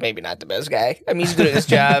 Riker's maybe not the best guy. I mean, he's good at his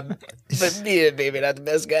job, but yeah, maybe not the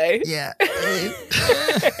best guy. Yeah.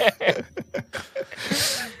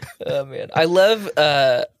 Oh, man. I love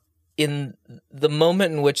in the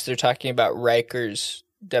moment in which they're talking about Riker's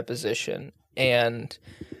deposition, and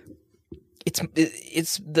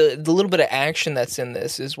it's the little bit of action that's in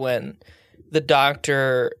this is when the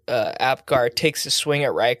doctor, Apgar, takes a swing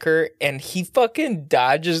at Riker, and he fucking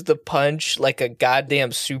dodges the punch like a goddamn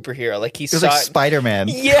superhero. Like he saw like Spider-Man.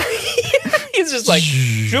 Yeah. He's just like,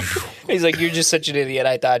 shoop. He's like, you're just such an idiot.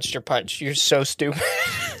 I dodged your punch. You're so stupid.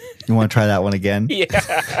 You want to try that one again? Yeah.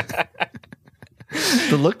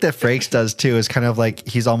 The look that Frakes does too is kind of like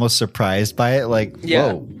he's almost surprised by it. Like,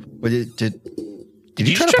 Yeah. whoa, did you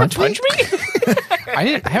Did try to punch me?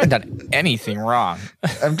 I haven't done anything wrong.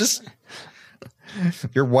 I'm just.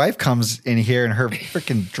 Your wife comes in here and her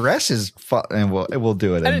freaking dress is and we'll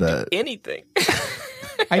do it. I didn't do anything.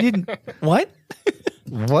 I didn't. What?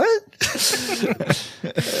 What?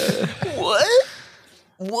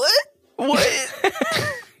 What?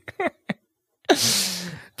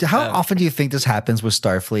 How often do you think this happens with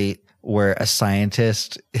Starfleet, where a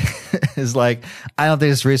scientist is like, I don't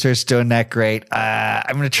think this research is doing that great.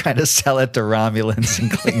 I'm going to try to sell it to Romulans and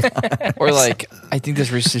Klingons. Or like, I think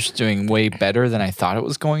this research is doing way better than I thought it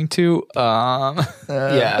was going to.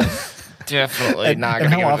 Yeah. Definitely not And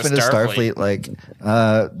going to how give it often to is Starfleet. Starfleet like,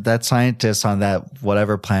 that scientist on that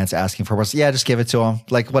whatever planet's asking for us? Yeah, just give it to him.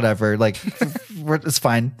 Like, whatever. Like, it's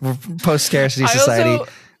fine. We're post-scarcity society.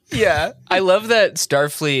 Yeah, I love that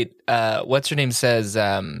Starfleet, what's her name says,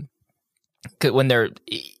 when they're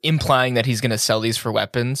implying that he's going to sell these for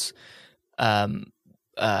weapons. Why am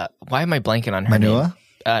I blanking on her Manua?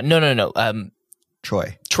 name? No.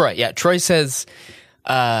 Troy. Yeah, Troy says,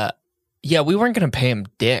 yeah, we weren't going to pay him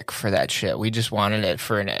dick for that shit. We just wanted it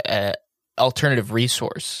for an alternative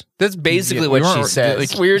resource. That's basically what she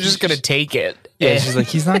says. Like, we were just going to take it. Yeah, she's like,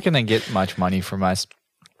 he's not going to get much money from us.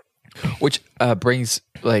 Which brings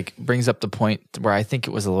up the point where I think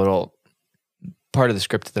it was a little part of the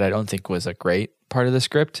script that I don't think was a great part of the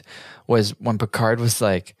script, was when Picard was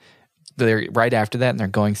like, they're right after that and they're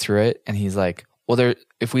going through it, and he's like, well,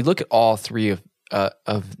 if we look at all three of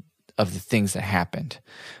the things that happened,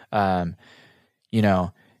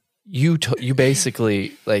 you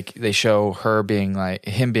basically, like, they show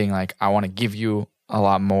him being like, I want to give you a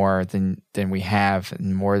lot more than we have,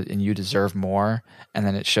 and you deserve more. And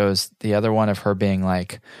then it shows the other one of her being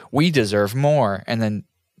like, we deserve more. And then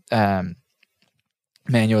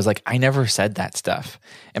Manuel was like, I never said that stuff.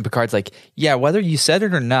 And Picard's like, yeah, whether you said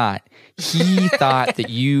it or not, he thought that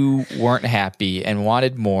you weren't happy and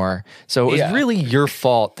wanted more. So it was really your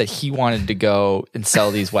fault that he wanted to go and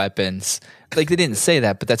sell these weapons. Like, they didn't say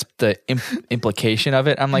that, but that's the implication of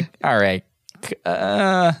it. I'm like, all right.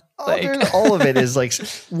 All of it is like,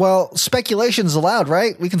 well, speculation's allowed,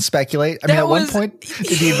 right? We can speculate. I mean, at one point,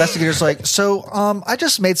 the investigator's like, so I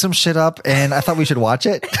just made some shit up and I thought we should watch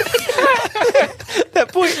it.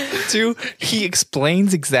 That point, too, he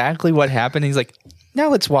explains exactly what happened. He's like, now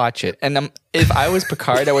let's watch it. And if I was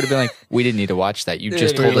Picard, I would have been like, we didn't need to watch that. You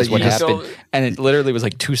just told us what happened. And it literally was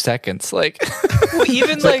like 2 seconds. Like, well,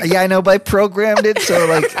 even like, yeah, I know, but I programmed it so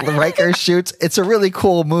like Riker shoots. It's a really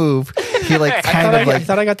cool move. He like I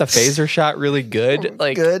thought I got the phaser shot really good.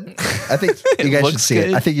 Like, good. I think you guys should see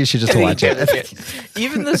it. I think you should just watch it.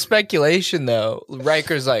 Even the speculation, though,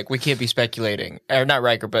 Riker's like, we can't be speculating. Or not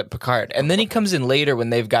Riker, but Picard. And then he comes in later when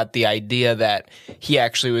they've got the idea that he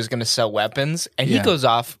actually was going to sell weapons. And he goes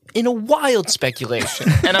off in a wild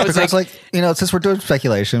speculation. And I was like, since we're doing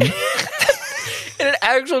speculation. In an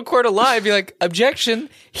actual court of law, I'd be like, objection,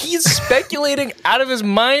 he's speculating out of his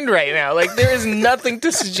mind right now. Like, there is nothing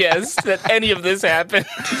to suggest that any of this happened.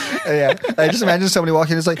 Yeah, I just imagine somebody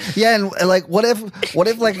walking in, it's like, yeah, and like, what if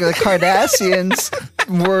like the Cardassians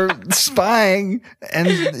were spying, and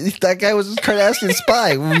that guy was a Cardassian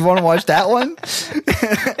spy. We want to watch that one?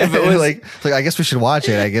 If it was like, I guess we should watch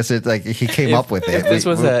it. I guess it like he came up with it. If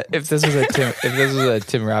this was a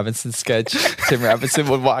Tim Robinson sketch, Tim Robinson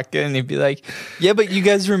would walk in and he'd be like, "Yeah, but you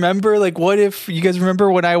guys remember? Like, what if you guys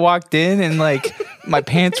remember when I walked in and like my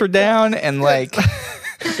pants were down and like."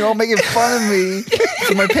 You're all making fun of me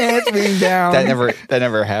for my pants being down. That never happened. That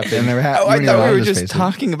never happened. Oh, I You thought weren't we were allowed to just face it.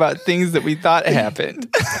 talking about things that we thought happened.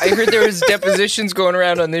 I heard there was depositions going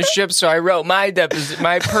around on this ship, so I wrote my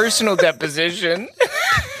personal deposition.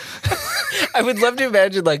 I would love to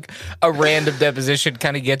imagine like a random deposition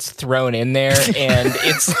kind of gets thrown in there, and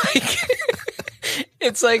it's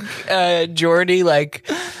like Geordi like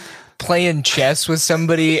playing chess with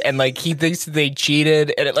somebody, and like he thinks that they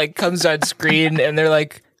cheated, and it like comes on screen, and they're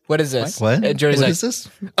like, "What is this?" What? And Jordy's What like, is this?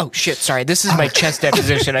 "Oh shit, sorry, this is my chess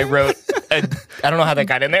deposition. I wrote. I don't know how that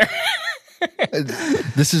got in there."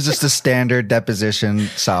 This is just a standard deposition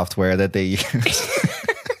software that they use.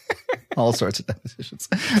 All sorts of depositions.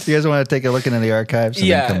 You guys want to take a look into the archives and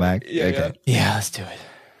then come back? Okay. Yeah, let's do it.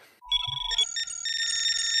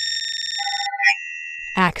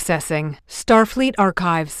 Accessing Starfleet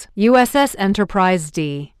Archives, USS Enterprise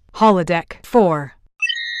D, Holodeck 4.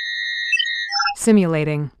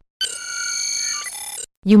 Simulating.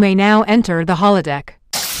 You may now enter the holodeck.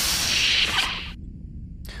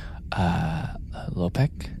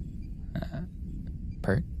 Lopek?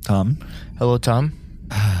 Pert? Tom? Hello, Tom.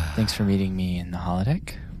 Thanks for meeting me in the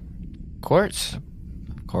holodeck. Of course.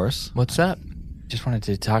 Of course. What's up? Just wanted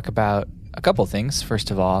to talk about a couple things.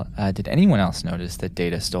 First of all, did anyone else notice that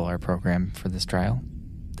Data stole our program for this trial?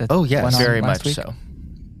 Oh, yes. went on Very last much week? so.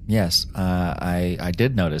 Yes, I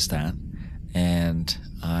did notice that, and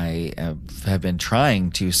I have been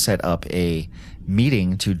trying to set up a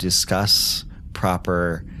meeting to discuss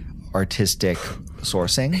proper artistic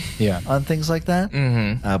sourcing on things like that.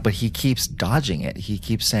 Mm-hmm. But he keeps dodging it. He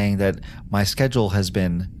keeps saying that my schedule has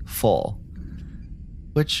been full,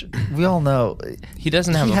 which we all know He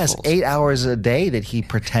doesn't have he a has full 8 hours a day that he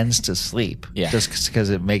pretends to sleep just because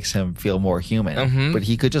it makes him feel more human. But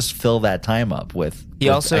he could just fill that time up with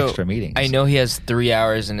extra meetings. I know he has 3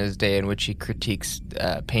 hours in his day in which he critiques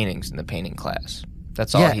paintings in the painting class.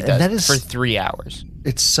 That's all Yeah, he and does that is- for 3 hours.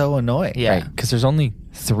 It's so annoying. Yeah, Right, because there's only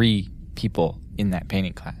 3 people in that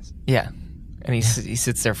painting class. yeah, and he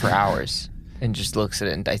sits there for hours and just looks at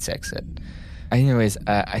it and dissects it. Anyways,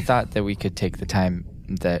 I thought that we could take the time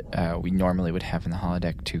that we normally would have in the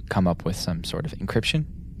holodeck to come up with some sort of encryption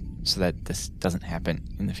so that this doesn't happen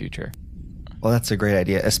in the future. Well, that's a great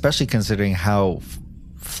idea, especially considering how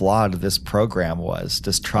flawed this program was,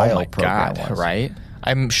 this trial program was. Right?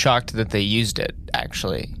 I'm shocked that they used it.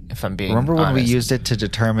 Actually, if I'm being Remember when we honest. used it to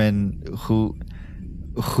determine who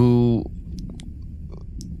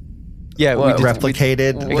Yeah,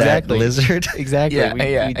 replicated that lizard? Exactly. Yeah,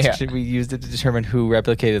 We used it to determine who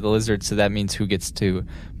replicated the lizard, so that means who gets to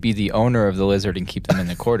be the owner of the lizard and keep them in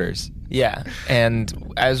the quarters. Yeah,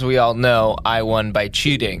 and as we all know, I won by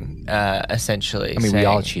cheating. Essentially, I mean, we saying-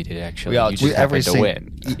 all cheated, actually. We all You cheated. just happened to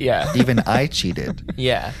win. Yeah, Even I cheated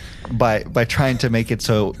yeah, by trying to make it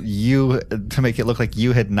so to make it look like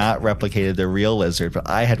you had not replicated the real lizard, but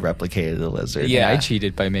I had replicated the lizard. Yeah. I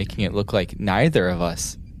cheated by making it look like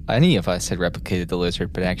any of us had replicated the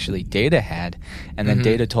lizard, but actually Data had. And then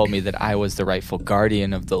Data told me that I was the rightful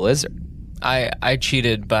guardian of the lizard. I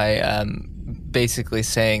cheated by basically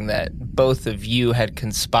saying that both of you had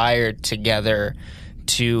conspired together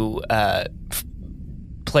to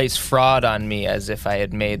place fraud on me as if I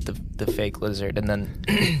had made the fake lizard, and then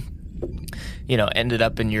ended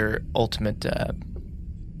up in your ultimate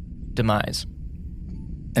demise.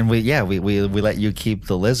 And we let you keep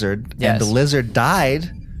the lizard, Yes. and the lizard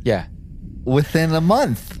died Yeah. within a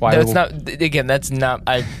month. Why? That's not. Again, that's not.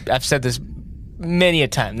 I've said this many a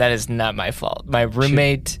time. That is not my fault. My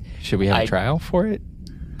roommate. Should we have a trial for it?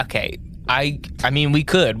 Okay. I mean, we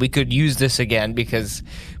could use this again because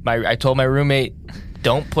I told my roommate,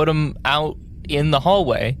 don't put him out in the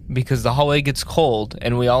hallway because the hallway gets cold,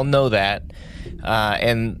 and we all know that.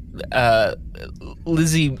 And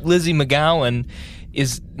Lizzie McGowan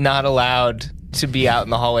is not allowed to be out in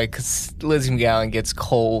the hallway because Lizzie McGowan gets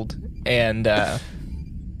cold, and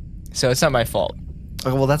so it's not my fault.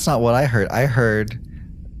 Okay, well, that's not what I heard. I heard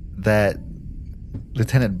that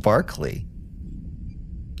Lieutenant Barclay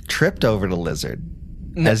tripped over the lizard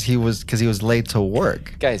because he was late to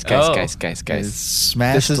work. Guys. He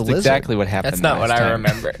smashed This is the lizard. exactly what happened. That's not what last I time.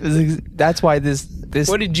 remember. That's why this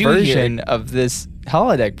What did you version hear? of this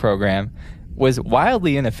holodeck program was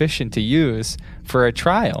wildly inefficient to use for a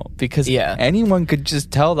trial because Yeah. anyone could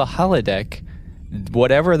just tell the holodeck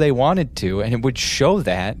whatever they wanted to, and it would show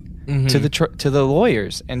that Mm-hmm. to the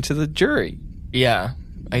lawyers and to the jury. Yeah,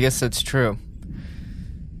 I guess that's true.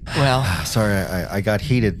 Well, Sorry, I got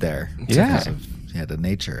heated there. Yeah. Because of the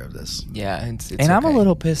nature of this. yeah, it's And I'm a okay.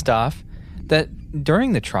 little pissed off that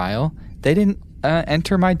during the trial they didn't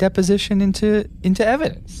enter my deposition into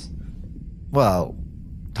evidence. Well,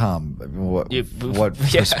 Tom, what Yeah.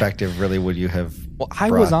 perspective really would you have? Well, I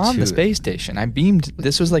was brought on the to it? space station. I beamed.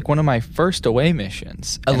 This was like one of my first away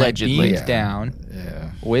missions. And Allegedly. I beamed Yeah. down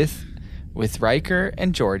Yeah. with Riker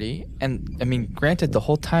and Geordi. And I mean, granted, the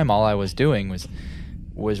whole time all I was doing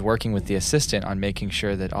was working with the assistant on making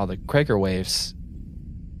sure that all the Krieger waves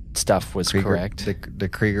stuff was correct. The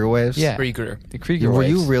Krieger waves. Yeah. Krieger. The Krieger Were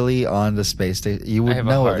waves. you really on the space station? You would have a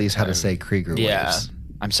know at hard least how to time. say Krieger Yeah. waves.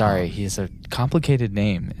 I'm sorry, he's a complicated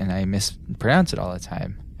name, and I mispronounce it all the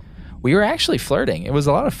time. We were actually flirting. It was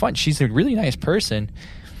a lot of fun. She's a really nice person,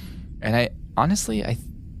 and I honestly, I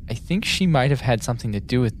think she might have had something to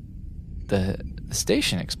do with the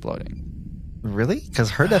station exploding. Really?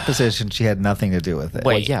 Because her deposition, she had nothing to do with it.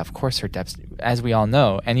 Wait. Well, yeah, of course, her as we all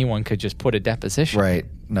know, anyone could just put a deposition. Right.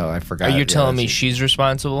 No, I forgot. Are you Yeah, telling me that's- she's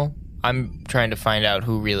responsible? I'm trying to find out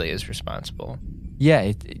who really is responsible.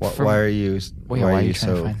 Yeah. Why are you? Why are you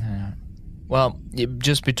trying to find that out? Well,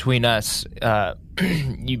 just between us,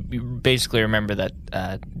 you basically remember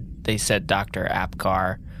that they said Dr.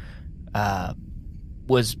 Apgar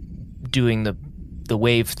was doing the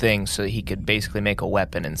wave thing so that he could basically make a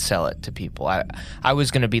weapon and sell it to people. I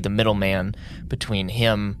was going to be the middleman between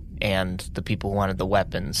him and the people who wanted the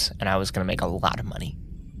weapons, and I was going to make a lot of money.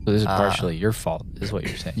 So this is partially your fault, is what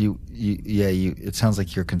you're saying. You. It sounds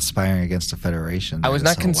like you're conspiring against the Federation. I there was to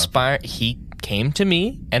not sell weapons. conspiring. He came to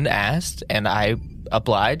me and asked, and I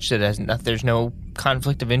obliged. There's no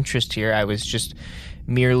conflict of interest here. I was just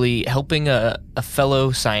merely helping a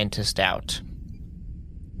fellow scientist out.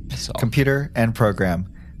 So, Computer and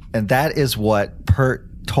program, and that is what Pert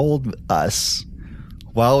told us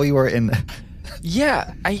while we were in.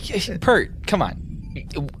 Yeah, Pert, come on.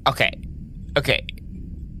 okay.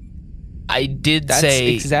 I did That's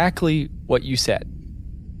say exactly what you said.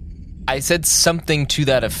 I said something to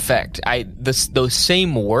that effect. Those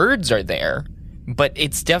same words are there, but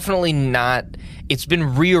it's definitely not. It's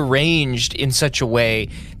been rearranged in such a way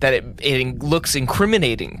that it looks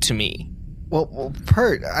incriminating to me. Well,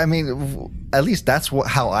 Pert. I mean, at least that's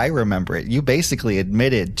how I remember it. You basically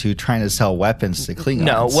admitted to trying to sell weapons to Klingons.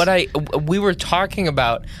 No, we were talking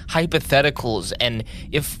about hypotheticals, and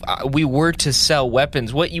if we were to sell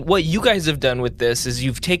weapons, what you guys have done with this is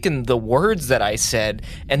you've taken the words that I said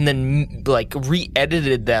and then like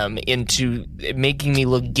re-edited them into making me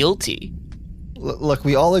look guilty. Look,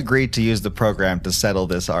 we all agreed to use the program to settle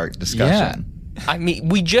this art discussion. I mean,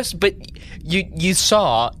 but you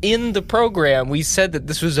saw in the program we said that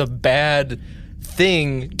this was a bad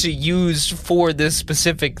thing to use for this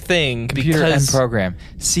specific thing Computer and because program.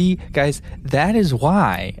 See, guys, that is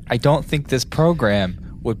why I don't think this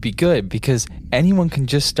program would be good, because anyone can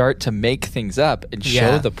just start to make things up and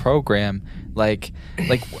show Yeah. the program like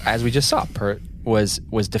as we just saw, Pert was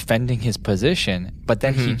defending his position, but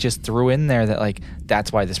then he just threw in there that like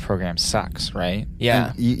that's why this program sucks, right?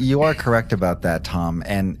 yeah. You are correct about that, Tom,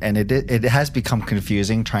 and it has become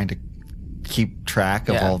confusing trying to keep track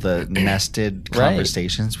of Yeah. all the nested Right.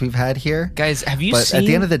 conversations we've had here. Guys, have you But seen at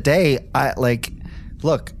the end of the day,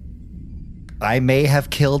 look, I may have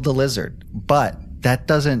killed the lizard, but that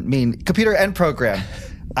doesn't mean computer and program.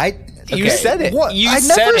 You said it. What? You I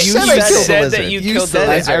said never it. said You I killed the said that lizard. you You killed the said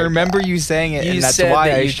it. lizard. I remember you saying it, You and that's said why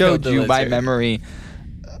that I you showed killed the you my lizard. memory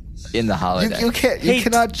in the holiday. You Hey,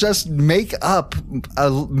 cannot just make up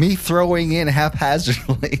me throwing in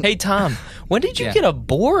haphazardly. Hey Tom, when did you Yeah. get a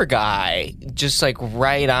boar guy just like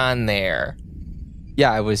right on there?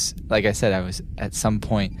 Yeah, I was, like I said, I was at some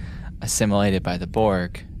point assimilated by the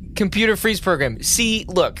Borg. Computer freeze program. See,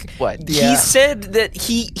 look. What? He said that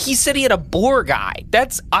he said he had a boar guy.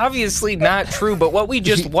 That's obviously not true, but what we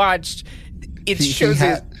just watched it he shows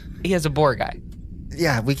had- he has a boar guy.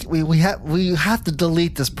 Yeah, we have to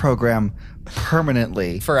delete this program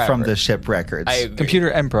permanently Forever. from the ship records. I agree. Computer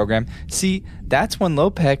and program. See, that's when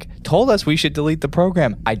Lopek told us we should delete the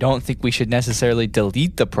program. I don't think we should necessarily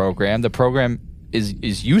delete the program. The program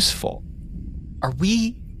is useful. Are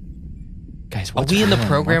we Guys, are what's we in the real and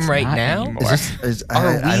program what's right not now? anymore?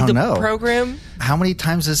 Are we I don't the know. program? How many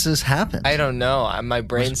times has this happened? I don't know. My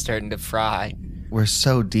brain's starting to fry. We're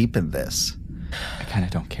so deep in this. I kind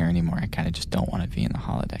of don't care anymore. I kind of just don't want to be in the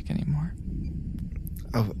holodeck anymore.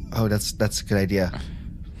 Oh, that's a good idea.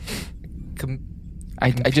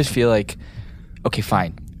 I just feel like, okay,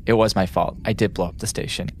 fine. It was my fault. I did blow up the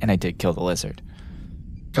station, and I did kill the lizard.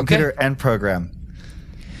 Computer and program.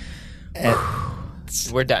 And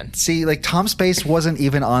We're done. see, like Tom Space wasn't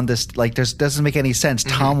even on this. Like, doesn't make any sense.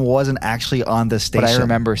 Tom wasn't actually on this station. But I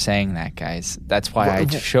remember saying that, guys. That's why I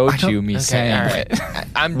showed you me saying all right. it.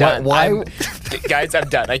 I'm done. Why- Guys, I'm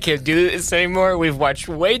done. I can't do this anymore. We've watched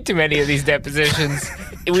way too many of these depositions.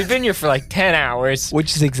 We've been here for like 10 hours.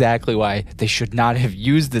 Which is exactly why they should not have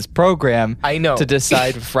used this program I know. to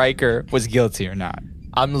decide if Riker was guilty or not.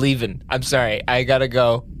 I'm leaving. I'm sorry. I gotta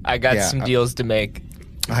go. I got Yeah, some deals to make.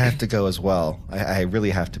 I have to go as well. I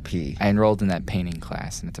really have to pee. I enrolled in that painting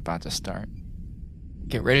class and it's about to start.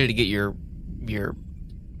 Get ready to get your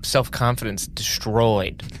self-confidence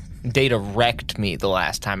destroyed. Data wrecked me the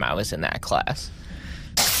last time I was in that class.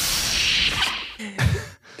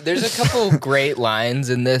 There's a couple great lines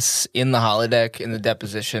in the holodeck, in the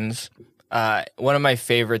depositions. One of my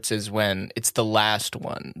favorites is when it's the last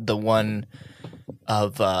one, the one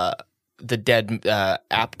of the dead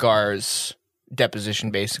Apgar's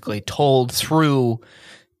deposition, basically told through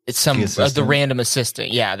the random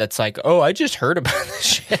assistant. Yeah, that's like, oh, I just heard about this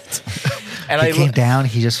shit. And He came down.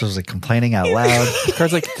 He just was like complaining out loud.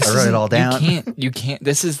 Car's like, I wrote it all down. You can't.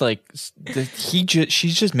 This is like,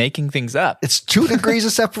 she's just making things up. It's 2 degrees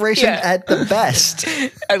of separation Yeah. at the best.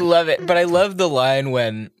 I love it, but I love the line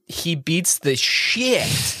when he beats the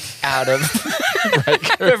shit out of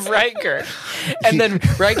Riker. And then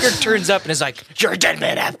Riker turns up and is like, "You're a dead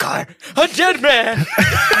man, Apgar. A dead man."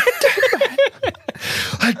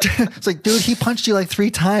 It's like, dude, he punched you like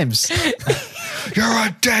 3 times. You're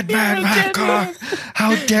a dead man, Apgar.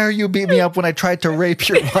 How dare you beat me up when I tried to rape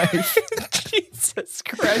your wife? Jesus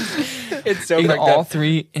Christ! It's so in fucked all up.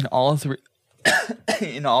 three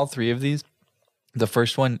of these, the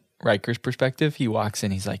first one, Riker's perspective, he walks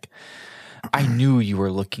in, he's like, I knew you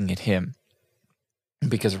were looking at him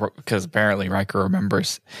because apparently Riker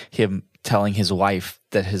remembers him telling his wife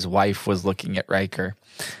that his wife was looking at Riker.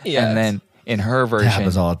 Yes. And then in her version,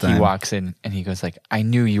 happens all the he time. walks in and he goes like, I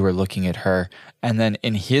knew you were looking at her. And then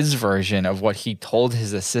in his version of what he told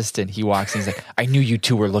his assistant, he walks in, he's like, I knew you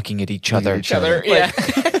two were looking at each other. Yeah.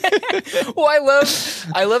 Well, I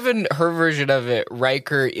love in her version of it,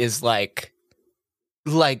 Riker is like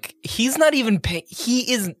he's not even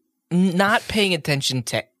he is not paying attention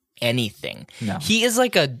to anything. No. He is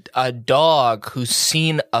like a dog who's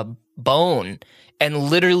seen a bone and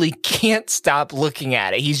literally can't stop looking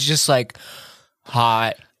at it. He's just like,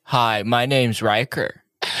 hi, my name's Riker.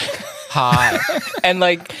 Hi. and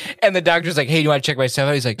the doctor's like, hey, do you want to check my stuff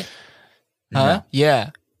out? He's like, huh? No.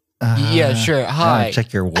 Yeah. Yeah, sure. Hi.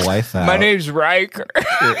 Check your wife out. My name's Riker.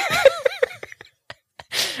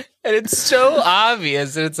 And it's so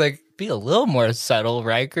obvious. And it's like, be a little more subtle,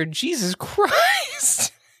 Riker. Jesus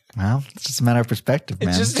Christ. Well, it's just a matter of perspective, man.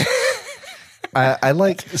 It's just I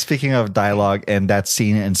like, speaking of dialogue and that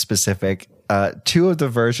scene in specific, 2 of the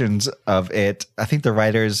versions of it, I think the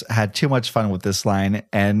writers had too much fun with this line.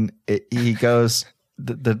 And he goes,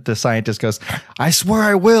 the scientist goes, I swear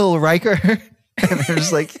I will, Riker. And they're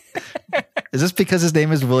just like, is this because his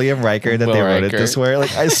name is William Riker that Will they wrote Riker. it this way?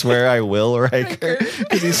 Like, I swear I will, Riker.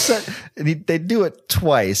 Because he said, and they do it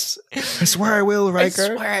twice. I swear I will, I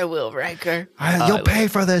Riker. swear I will, Riker. You'll pay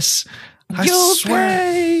for this. I You'll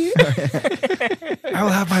swear. I will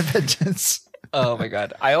have my vengeance. Oh my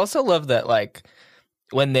God. I also love that, like,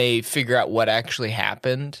 when they figure out what actually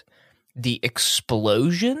happened, the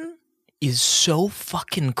explosion is so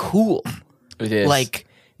fucking cool. It is. Like,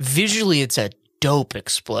 visually, it's a dope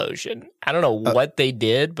explosion. I don't know what they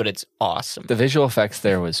did, but it's awesome. the visual effects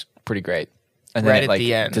there was pretty great. And then Right it at like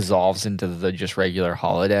the end. dissolves into the just regular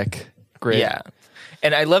holodeck grid. Yeah.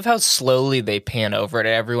 And I love how slowly they pan over it.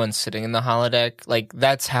 Everyone's sitting in the holodeck. Like,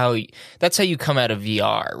 that's how you come out of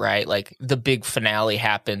VR, right? Like, the big finale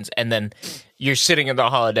happens, and then you're sitting in the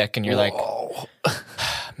holodeck, and you're like,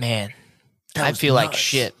 man, I feel like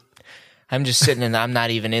shit. I'm just sitting in. I'm not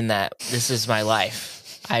even in that. This is my life.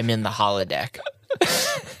 I'm in the holodeck.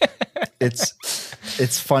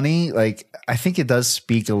 It's funny. Like, I think it does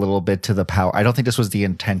speak a little bit to the power. I don't think this was the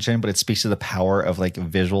intention, but it speaks to the power of like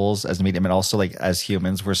visuals as a medium, and also like as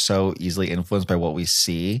humans, we're so easily influenced by what we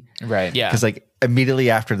see. Right. Yeah. Because like immediately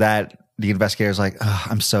after that, the investigator's like, oh,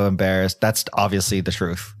 I'm so embarrassed. That's obviously the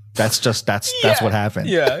truth. That's what happened.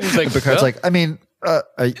 Yeah. He's like, Picard's like, I mean,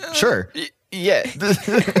 sure. Yeah.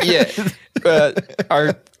 Yeah.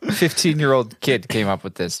 Our 15-year-old kid came up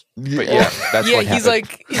with this. But yeah, that's yeah. what He's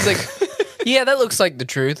happened. like, yeah, that looks like the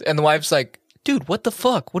truth. And the wife's like, dude, what the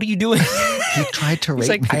fuck? What are you doing? He tried to rape He's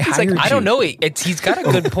like, me. I don't know. He's got a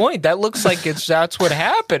good point. That looks like that's what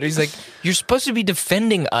happened. He's like, you're supposed to be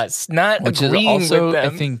defending us, not Which is agreeing also, with I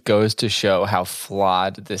them. think, goes to show how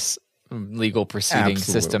flawed this legal proceeding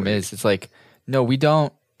system Absolutely. is. It's like, no,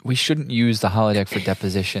 we shouldn't use the holodeck for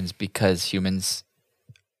depositions because humans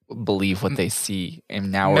believe what they see,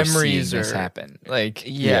 and now we're seeing Memories this are- happen. Like,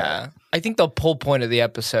 Yeah. I think the whole point of the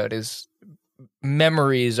episode is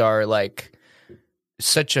memories are like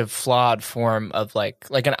such a flawed form of like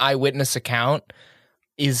an eyewitness account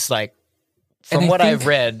is like, And from I what think- I've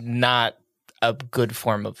read, not a good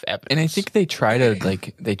form of evidence. and I think they try to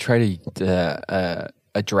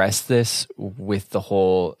address this with the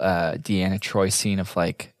whole Deanna Troy scene of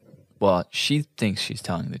like, well, she thinks she's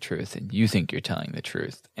telling the truth, and you think you're telling the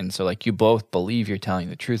truth, and so like you both believe you're telling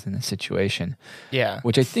the truth in this situation. Yeah.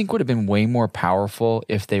 Which I think would have been way more powerful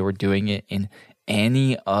if they were doing it in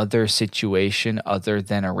any other situation other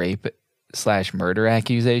than a rape/murder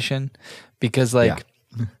accusation. Because, like,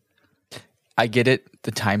 I get it,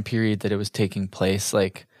 the time period that it was taking place.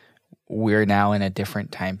 Like, we're now in a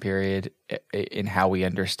different time period in how we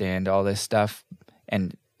understand all this stuff.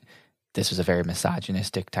 And this was a very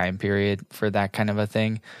misogynistic time period for that kind of a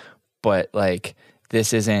thing. But, like,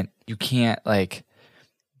 this isn't, you can't, like,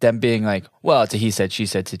 them being like, well, it's a he said, she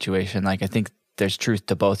said situation. Like, I think there's truth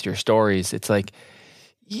to both your stories. It's like,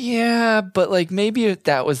 yeah, but like maybe if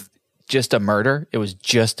that was just a murder, it was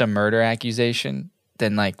just a murder accusation,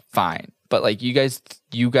 then like fine. But like you guys,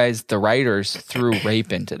 the writers threw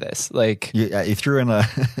rape into this. Like, You threw in a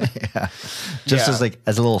just Yeah. as like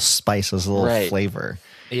as a little spice, as a little Right. flavor,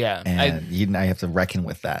 Yeah. and you now have to reckon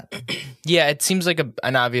with that. Yeah, it seems like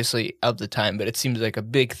and obviously of the time, but it seems like a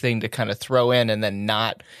big thing to kind of throw in and then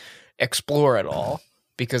not explore at all,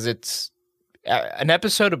 because it's an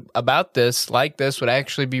episode about this, like this, would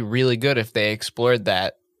actually be really good if they explored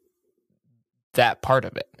that part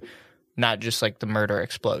of it, not just like the murder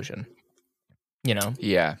explosion, you know?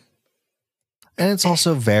 yeah, And it's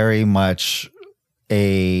also very much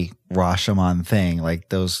a Rashomon thing. Like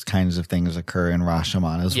those kinds of things occur in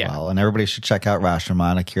Rashomon as Yeah. well. And everybody should check out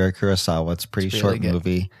Rashomon, Akira Kurosawa. It's a pretty It's short really good.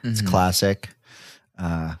 movie. It's classic.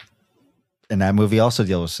 And that movie also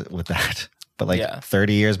deals with that. But like Yeah.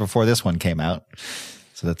 30 years before this one came out.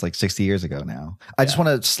 So that's like 60 years ago now. I just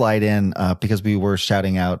want to slide in because we were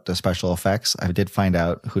shouting out the special effects. I did find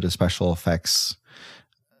out who the special effects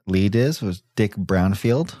lead is. It was Dick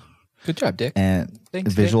Brownfield. good job, Dick. And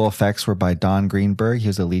Thanks, visual effects were by Don Greenberg. He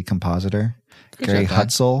was the lead compositor. Good Gary job, Don.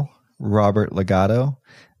 Hutzel, Robert Legato,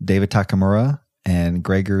 David Takamura, and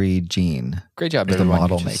Gregory Jean. Great job, is the everyone.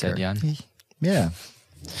 model You just maker. said, Jan. Yeah.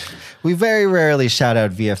 We very rarely shout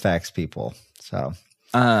out VFX people. So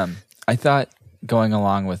I thought going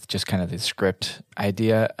along with just kind of the script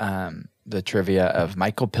idea, the trivia of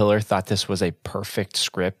Michael Piller thought this was a perfect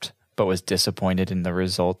script, but was disappointed in the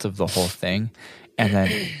result of the whole thing. And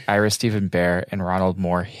then Ira Stephen Bear and Ronald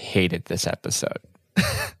Moore hated this episode.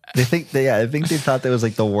 I think they thought that was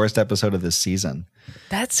like the worst episode of this season.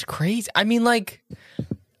 That's crazy. I mean, like,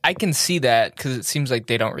 I can see that because it seems like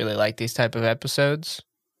they don't really like these type of episodes.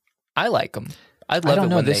 I like them. I love don't it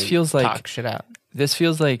know. when This they feels like- talk shit out. This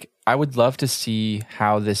feels like I would love to see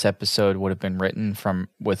how this episode would have been written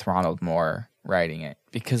with Ronald Moore writing it,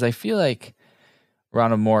 because I feel like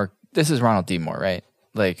Ronald Moore. This is Ronald D. Moore, right?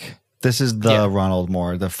 Like, This is the Ronald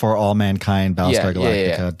Moore, the For All Mankind, Battlestar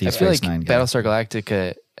Galactica, Deep I feel Space like Nine guy. Battlestar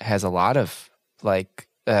Galactica has a lot of like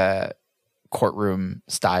courtroom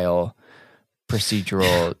style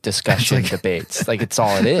procedural discussion debates. Like, it's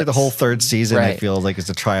all it is. Like the whole third season, I Right. feel like it's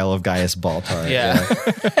a trial of Gaius Baltar.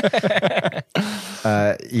 Yeah.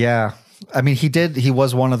 Yeah. I mean, he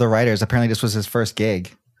was one of the writers. Apparently, this was his first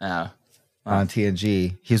gig Oh. on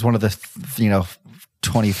TNG. He's one of the,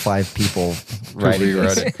 25 people writing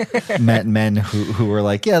rewrote this. men who were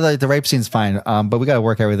like, yeah, the rape scene's fine, but we got to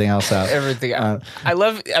work everything else out. Everything. I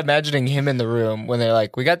love imagining him in the room when they're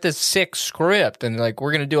like, "We got this sick script, and like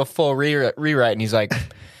we're gonna do a full rewrite," and he's like,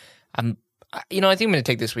 I think I'm gonna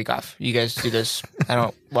take this week off. You guys do this. I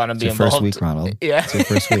don't want to be It's your involved." first week, Ronald. Yeah. It's your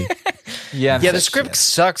first week. Yeah. Yeah, the script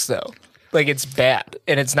sucks though. Like, it's bad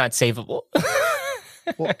and it's not savable.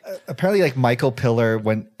 Well, apparently, like Michael Piller,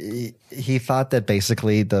 when he thought that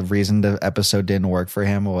basically the reason the episode didn't work for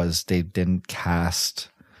him was they didn't cast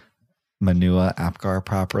Manua Apgar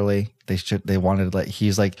properly. They wanted like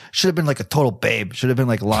he's like should have been like a total babe. Should have been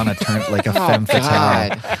like Lana Turner, like a femme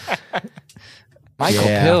fatale. Michael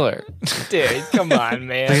Yeah. Piller. Dude, come on,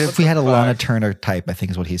 man. Like, What if we the had a fuck? Lana Turner type, I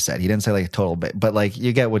think is what he said. He didn't say like a total babe, but like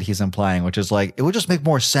you get what he's implying, which is like it would just make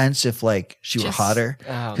more sense if like she were hotter,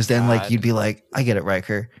 oh, because then like God. you'd be like, I get it,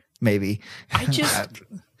 Riker, maybe. I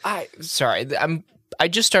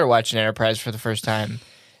just started watching Enterprise for the first time,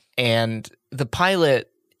 and the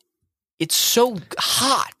pilot, it's so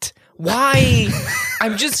hot. Why?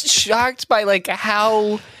 I'm just shocked by like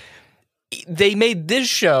how they made this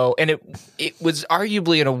show, and it was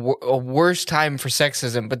arguably in a worse time for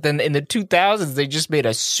sexism. But then in the 2000s, they just made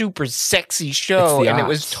a super sexy show, and it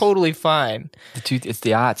was totally fine. It's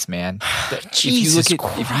the aughts, man. Jesus if you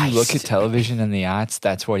look at Christ. television in the aughts,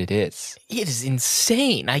 that's what it is. It is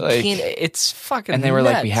insane. I can't. It's fucking. And they were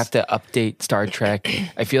like, we nuts. have to update Star Trek.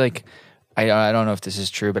 I feel like I don't know if this is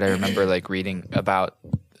true, but I remember like reading about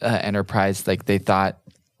Enterprise. Like they thought,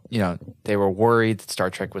 they were worried that Star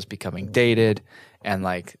Trek was becoming dated and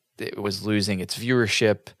like it was losing its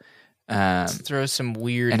viewership. Throw some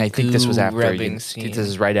weird. And I think this was after. This This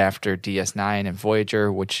is right after DS9 and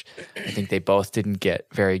Voyager, which I think they both didn't get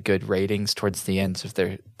very good ratings towards the ends of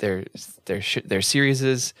their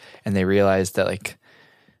series, and they realized that like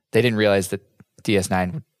they didn't realize that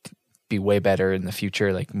DS9 would be way better in the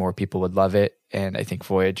future. Like more people would love it, and I think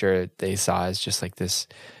Voyager they saw as just like this.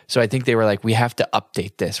 So I think they were like, we have to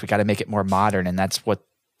update this. We got to make it more modern, and that's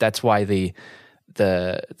why the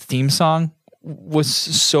theme song was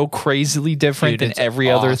so crazily different Dude, than it's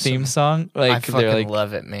every other awesome. theme song. Like I fucking they're like,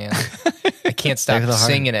 love it, man. I can't stop Back of the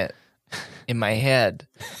Heart. singing it in my head.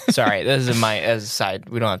 Sorry, this is as a side.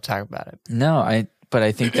 We don't have to talk about it. no, but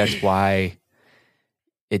I think that's why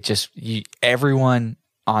it just everyone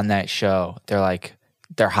on that show, they're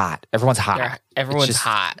hot. Everyone's hot. Everyone's It's just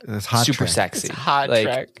hot. It's hot super track. sexy. It's hot Like,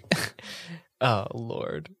 track. Oh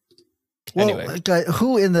Lord. Well, Anyway. like,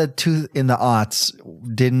 who in the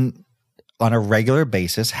aughts didn't on a regular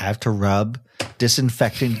basis have to rub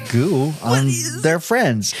disinfectant goo on their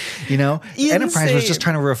friends? Enterprise was just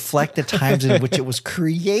trying to reflect the times in which it was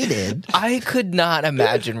created. I could not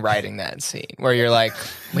imagine writing that scene where you're like,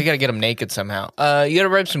 we got to get them naked somehow. You got to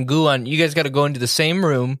rub some goo on. You guys got to go into the same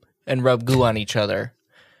room and rub goo on each other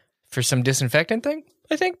for some disinfectant thing.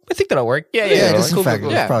 I think that'll work. Yeah, Yeah, cool, disinfectant. cool,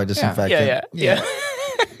 cool. It's probably disinfectant. Yeah.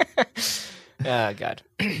 Oh God.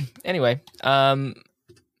 Anyway,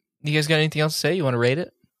 you guys got anything else to say? You want to rate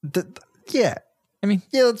it? Yeah. I mean,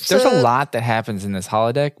 Yeah, there's a lot that happens in this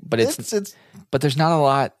holodeck, but It's but there's not a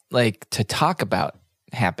lot like to talk about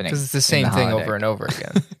happening Because it's the in same thing holodeck. over and over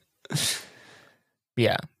again.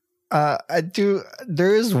 Yeah. I do.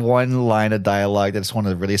 There is one line of dialogue that I just want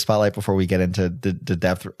to really spotlight before we get into the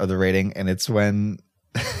depth of the rating, and it's when,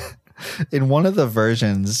 in one of the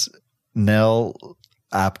versions, Nell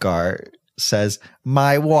Apgar says,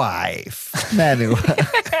 "My wife," Manu.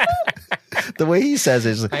 The way he says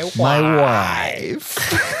it is like, "My wife."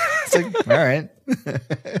 It's like, all right.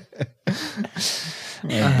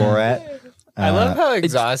 And Borat. I love how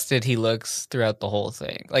exhausted he looks throughout the whole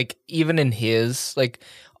thing. Like, even in his, like,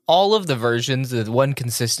 all of the versions, the one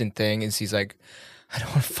consistent thing is he's like, I don't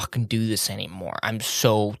want to fucking do this anymore. I'm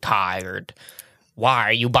so tired. Why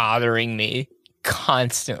are you bothering me?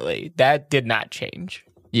 Constantly. That did not change.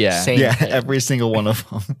 Yeah. Same Yeah, thing. every single one of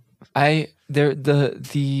them.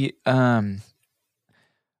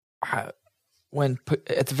 When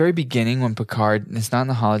at the very beginning when Picard, it's not in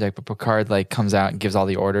the holodeck, but Picard like comes out and gives all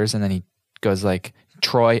the orders, and then he goes like,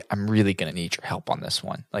 Troy, I'm really gonna need your help on this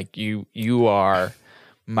one. Like you are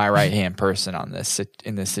my right hand person on this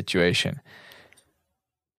in this situation.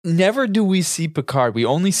 Never do we see Picard. We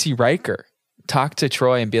only see Riker talk to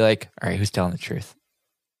Troy and be like, all right, who's telling the truth?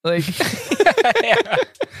 Like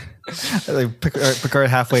Like Picard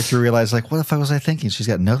halfway through realized, like, what the fuck was I thinking? She's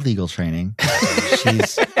got no legal training.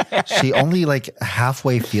 She only like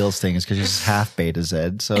halfway feels things because she's half Beta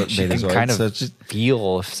Z. So she Beta can Zoid. kind of So it's just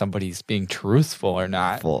feel if somebody's being truthful or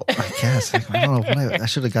not. well, I guess. Like, I don't know. I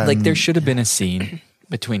should have gotten Like there should have been a scene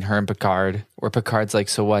between her and Picard where Picard's like,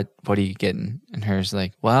 so what are you getting? And her's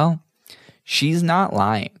like, well, she's not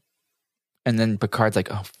lying. And then Picard's like,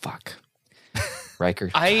 oh fuck. Riker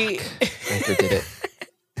did it.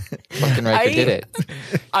 Fucking Riker did it.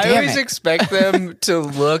 I Damn always it. expect them to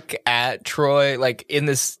look at Troy like in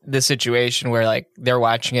this situation where like they're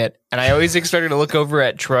watching it, and I always expect her to look over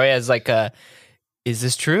at Troy as like is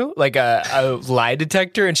this true? Like a lie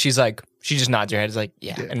detector, and she just nods her head, is like,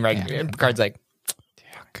 yeah. And and Picard's like,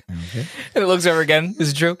 fuck. Okay. And it looks over again.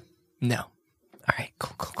 Is it true? No. All right,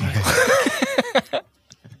 cool.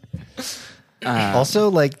 Also,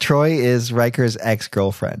 like Troy is Riker's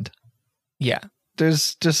ex-girlfriend. Yeah.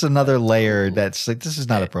 There's just another layer that's like, this is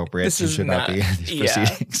not appropriate. This This is should not be in these yeah.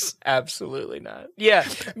 proceedings. Absolutely not. Yeah.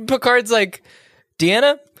 Picard's like,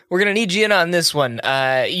 Deanna, we're gonna need you in on this one.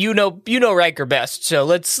 You know Riker best, so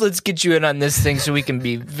let's get you in on this thing so we can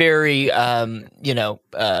be very all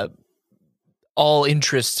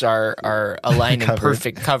interests are aligned and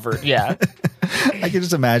Covered. covered. Yeah. I can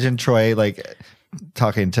just imagine Troy like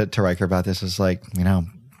talking to Riker about this. Is like,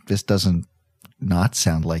 this doesn't not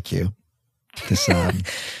sound like you. This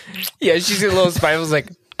Yeah, she's a little spiteful, like,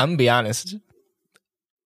 I'm gonna be honest.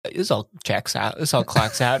 This all checks out. This all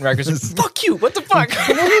clocks out. And Riker's like, fuck you. What the fuck?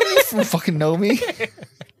 You fucking know me.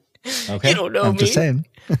 Okay. You don't know I'm me. just saying.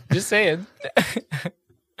 Just saying.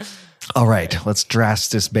 All right, let's dress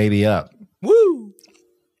this baby up. Woo.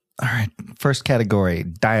 All right, first category,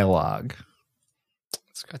 dialogue.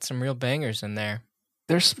 It's got some real bangers in there.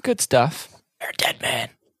 There's some good stuff. You're a dead man.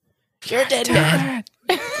 You're a dead man.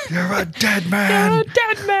 You're a dead man. You're a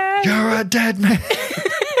dead man. You're a dead man.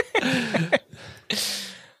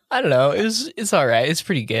 I don't know. It's all right. It's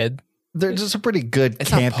pretty good. There's just a pretty good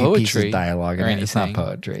It's not campy piece poetry of dialogue in or it. It's not anything.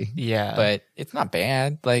 poetry. Yeah. But it's not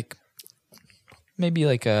bad. Like maybe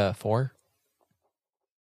like a 4.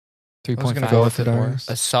 3.5. gonna go with it, ours.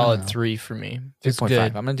 a solid 3 for me. It's 3.5. good.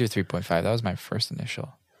 I'm gonna do 3.5. That was my first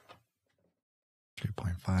initial.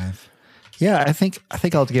 3.5. Yeah, I think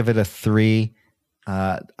I'll give it a 3.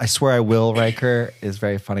 I swear I will. Riker is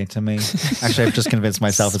very funny to me. Actually, I've just convinced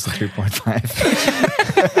myself it's a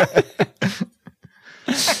 3.5.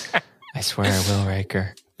 I swear I will,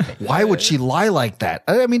 Riker. Why would she lie like that?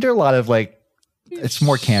 I mean, there are a lot of like, it's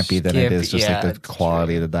more campy than it is just Yeah, like the it's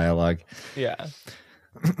quality of the dialogue. Yeah.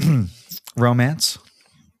 Romance.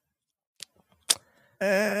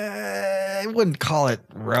 I wouldn't call it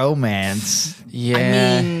romance. Yeah.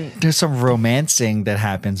 I mean, There's some romancing that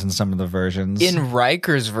happens in some of the versions. in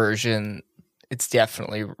Riker's version, it's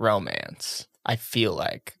definitely romance. I feel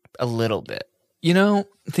like a little bit. You know,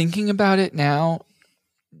 thinking about it now,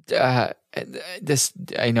 this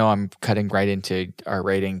I know I'm cutting right into our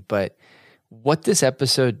rating, but what this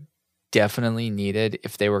episode definitely needed,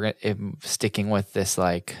 if they were sticking with this,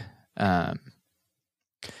 like,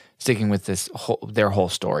 sticking with this their whole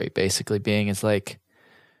story, basically being is like,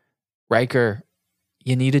 Riker,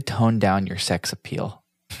 you need to tone down your sex appeal,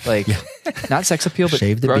 like not sex appeal, but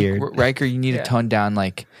Shave the beard. Riker, you need to tone down.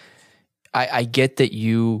 Like, I get that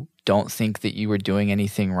you don't think that you were doing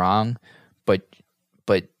anything wrong, but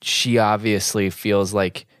she obviously feels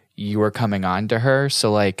like you were coming on to her.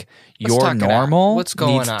 So like Let's your talk it out. normal What's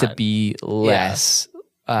going needs to on? be less.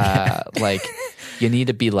 Like you need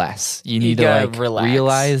to be less. You need to gotta like relax.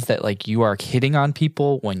 realize that like you are hitting on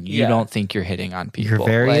people when you Yeah. don't think you're hitting on people. You're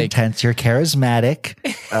very like, intense. You're charismatic.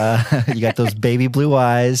 You got those baby blue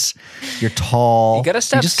eyes. You're tall. You gotta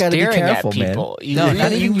stop just gotta staring be careful, at people. man. You, No,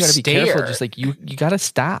 not even you gotta be careful. stare. Just like you gotta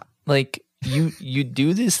stop. Like you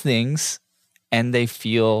do these things and they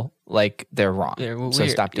feel like they're wrong. They're So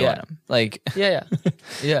weird. stop doing Yeah. them. Like yeah.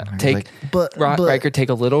 take Like, but Riker, take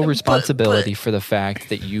a little responsibility for the fact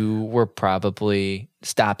that you were probably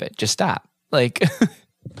stop it. Just stop. Like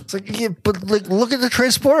it's like, yeah, but like, look at the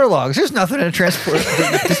transporter logs. There's nothing in a transporter.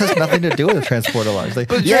 This has nothing to do with the transporter logs. Like,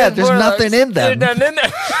 yeah, there's nothing in them. There's nothing in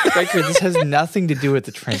them. Riker, this has nothing to do with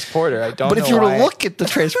the transporter. I don't But know if you were why. to look at the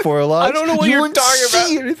transporter logs, I don't know what you you're wouldn't talking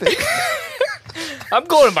see anything. I'm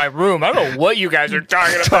going to my room. I don't know what you guys are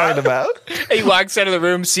talking about. He walks out of the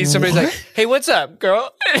room, sees somebody, he's like, hey, what's up, girl?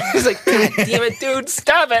 He's like, God damn it, dude,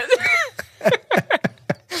 stop it.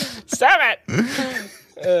 Stop it.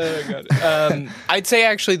 Oh, God. I'd say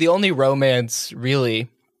actually the only romance really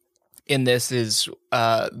in this is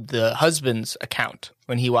the husband's account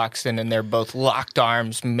when he walks in and they're both locked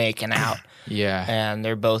arms making out Yeah. and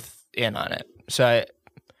they're both in on it. So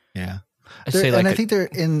Yeah. I say like and I a- think they're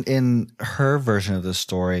in her version of the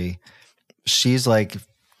story, she's like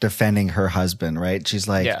defending her husband, right? She's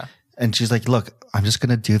like, Yeah. and she's like, look, I'm just going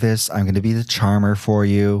to do this. I'm going to be the charmer for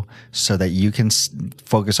you so that you can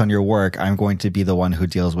focus on your work. I'm going to be the one who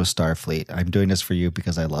deals with Starfleet. I'm doing this for you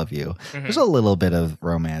because I love you. There's a little bit of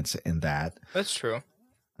romance in that. That's true.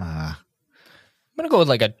 I'm gonna go with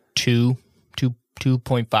like a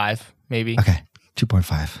 2.5 maybe. Okay.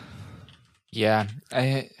 2.5. Yeah.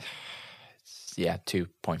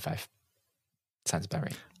 2.5. Sounds about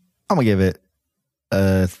right. I'm going to give it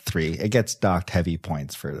a 3. It gets docked heavy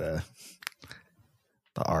points for the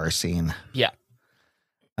R scene. Yeah,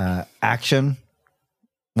 Action.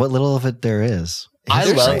 What little of it there is. I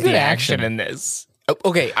It's love great. the action in this. Oh,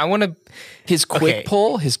 okay, I want to. His quick Okay.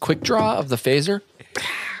 pull, his quick draw of the phaser.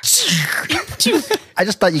 I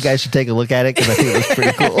just thought you guys should take a look at it because I think it was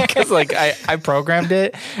pretty cool. Because like I programmed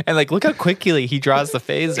it and like look how quickly he draws the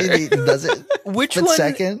phaser. He does it. Which Split one?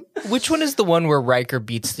 second? Which one is the one where Riker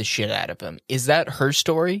beats the shit out of him? Is that her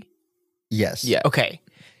story? Yes. Yeah. Okay.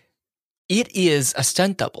 It is a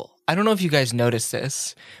stunt double. I don't know if you guys noticed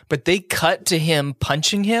this, but they cut to him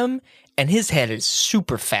punching him, and his head is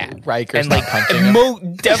super fat. Riker's and not like punching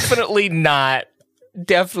him. definitely not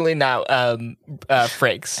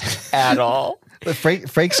Frakes at all.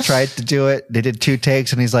 Frakes tried to do it. They did 2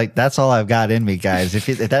 takes, and he's like, "That's all I've got in me, guys. If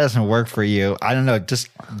that doesn't work for you, I don't know. Just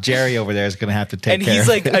Jerry over there is going to have to take And care he's of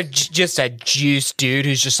like it." just a juice dude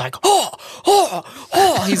who's just like,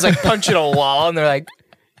 oh. He's like punching a wall, and they're like,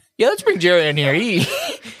 yeah, let's bring Jerry in here. He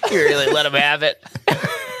really let him have it.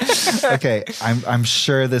 Okay, I'm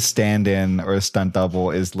sure the stand-in or stunt double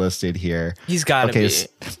is listed here. He's got to be.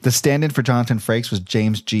 The stand-in for Jonathan Frakes was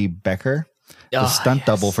James G. Becker. The Oh, stunt yes.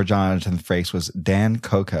 double for Jonathan Frakes was Dan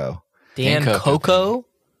Coco. Dan Coco?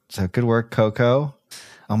 So good work, Coco.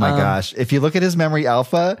 Oh my gosh. If you look at his Memory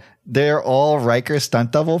Alpha, they're all Riker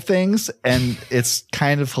stunt double things, and it's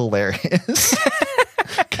kind of hilarious.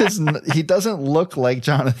 Because he doesn't look like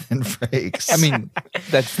Jonathan Frakes. I mean,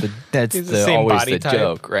 that's He's the same always body the type.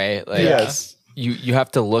 joke, right? Like, Yes. You have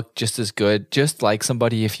to look just as good, just like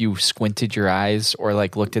somebody if you squinted your eyes or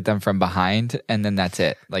like looked at them from behind, and then that's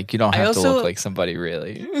it. Like you don't have to also- look like somebody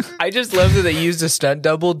really. I just love that they used a stunt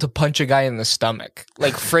double to punch a guy in the stomach.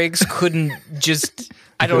 Like Frakes couldn't just,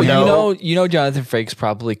 I don't know. You know, Jonathan Frakes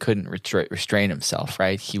probably couldn't restrain himself,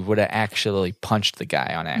 right? He would have actually punched the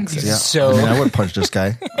guy on accident. Yeah, So- I mean, I would punch this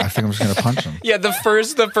guy. I think I'm just going to punch him. Yeah, the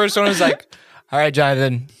first one was like, all right,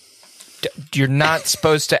 Jonathan, you're not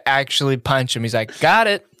supposed to actually punch him. He's like, got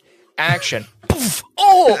it. Action. Poof.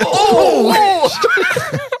 Oh.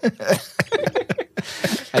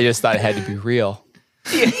 I just thought it had to be real.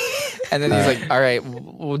 And then he's like, all right,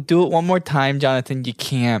 we'll do it one more time, Jonathan. You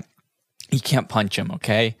can't punch him,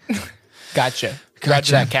 okay? Gotcha.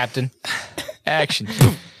 Roger that, Captain. Action.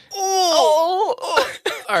 All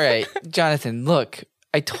right, Jonathan, look,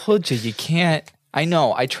 I told you you can't. I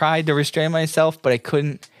know, I tried to restrain myself, but I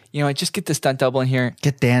couldn't. You know, just get the stunt double in here.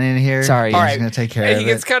 Get Dan in here. Sorry. He's All right. going to take care And of he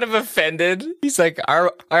gets it. kind of offended. He's like, all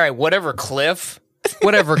right, whatever, Cliff.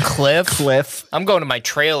 Whatever, Cliff. Cliff. I'm going to my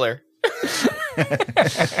trailer.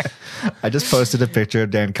 I just posted a picture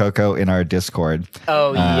of Dan Coco in our Discord.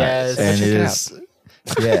 Oh, yes. And check it it is,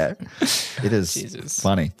 yeah, it is Jesus.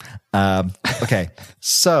 funny. Okay,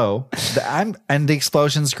 so the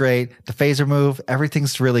explosion's great. The phaser move,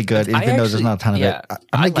 everything's really good. Even though there's actually- not a ton of yeah, it,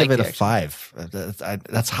 I'm I gonna give like it a it, 5.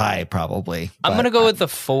 That's high, probably. I'm but going to go with the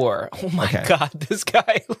 4. Oh, my Okay. God, this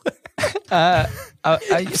guy.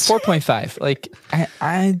 4.5. Like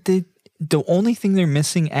the only thing they're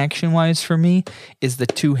missing action wise for me is the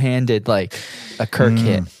two-handed like a Kirk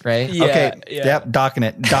hit, right? Yeah, Okay, yeah. yep, docking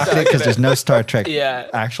it because there's no Star Trek, Yeah.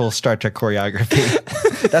 actual Star Trek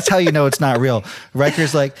choreography. That's how you know it's not real.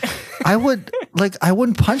 Riker's like, I wouldn't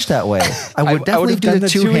punch that way. I would definitely have do done the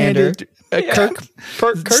two-hander.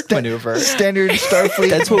 Kirk maneuver. Standard Starfleet.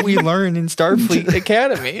 That's what we learn in Starfleet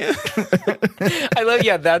Academy. I love,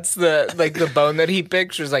 that's the bone that he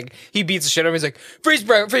pictures. Like, he beats the shit out of him. He's like, freeze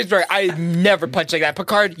break. I never punch like that.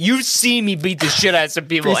 Picard, you've seen me beat the shit out of some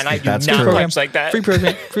people, and I do That's not true. punch like that.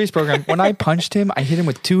 Freeze program. When I punched him, I hit him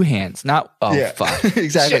with 2 hands. Not fuck.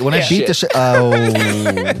 Exactly. Shit, When I beat the shit.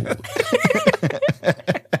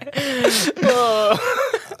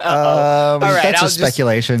 All right, that's I'll just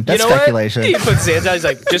speculation. You That's know speculation. What? He puts his hands out. He's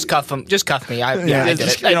like, just cuff him. Just cuff me. I did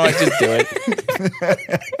it. You know what? Just do it.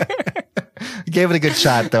 Gave it a good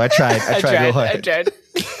shot, though. I tried real hard. I tried.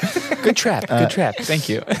 Good trap. Good trap. Thank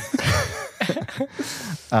you.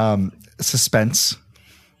 Suspense.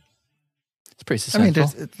 It's pretty I mean,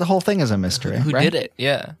 suspenseful. the whole thing is a mystery. Who Right? did it?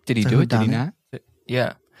 Yeah. Did he So do who it? Did he done not?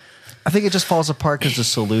 Yeah. I think it just falls apart because the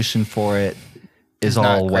solution for it is not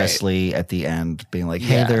all great. Wesley at the end being like,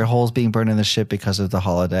 hey, Yeah. there are holes being burned in the ship because of the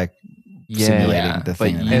holodeck simulating the But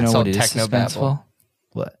thing. you in know it. It's all what is technobabble. suspenseful?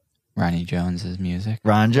 What? Ronnie Jones's music.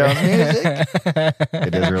 Ron Jones music?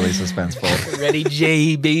 It is really suspenseful. Ready,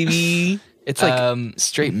 J, baby. It's like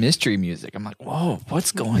straight mystery music. I'm like, whoa,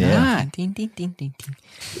 what's going Yeah. on? Ding, ding, ding, ding, ding.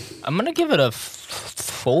 I'm going to give it a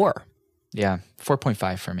 4. Yeah,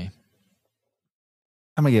 4.5 for me.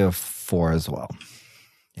 I'm going to give it a 4 as well.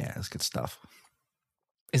 Yeah, it's good stuff.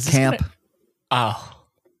 Is this Camp. Oh.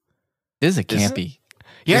 This is a campy.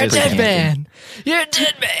 You're a This is dead campy. man. You're a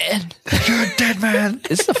dead man. You're a dead man.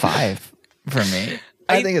 This is a 5 for me.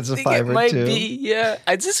 I think it's a 5 it or might 2. be, yeah.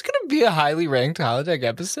 Is this going to be a highly ranked holodeck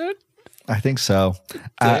episode? I think so.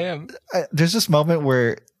 Damn. There's this moment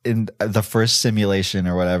where in the first simulation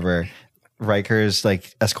or whatever, Riker's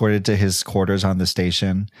like escorted to his quarters on the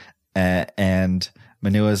station, and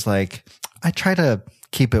Manua's like, I try to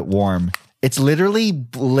keep it warm. It's literally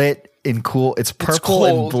lit in cool. It's purple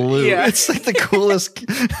and cold, blue. yeah. It's like the coolest.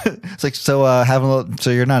 It's like, so so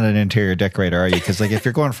you're not an interior decorator, are you? Because like if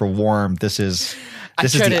you're going for warm, this is try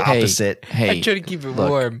the to- opposite. Hey, I try to keep it look,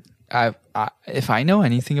 warm. if I know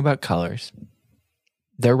anything about colors,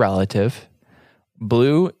 they're relative.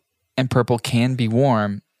 Blue and purple can be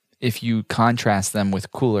warm if you contrast them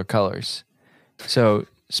with cooler colors. So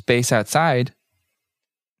space outside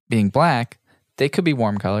being black, they could be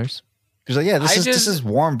warm colors. He's like, yeah, this is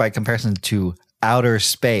warm by comparison to outer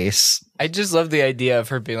space. I just love the idea of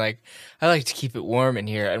her being like, I like to keep it warm in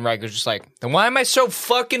here. And Riker's just like, then why am I so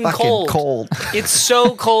fucking cold? It's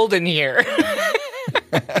so cold in here.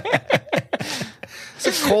 It's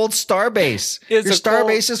a cold starbase. Your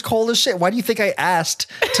starbase is cold as shit. Why do you think I asked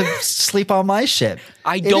to sleep on my ship?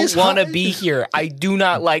 I don't want to be here. I do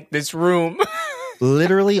not like this room.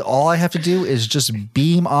 Literally, all I have to do is just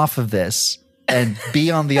beam off of this and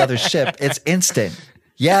be on the other ship. It's instant.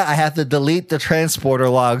 Yeah, I have to delete the transporter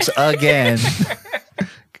logs again.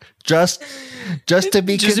 just to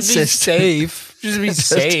be consistent. Safe. Just to be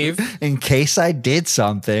safe. In case I did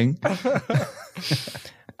something.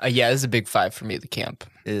 Yeah, it's a big 5 for me, the camp.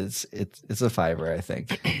 It's a 5er, I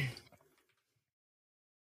think.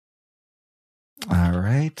 All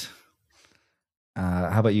right.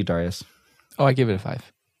 How about you, Darius? Oh, I give it a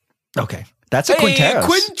 5. Okay. That's a Quinteros.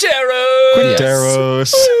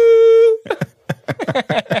 Quinteros!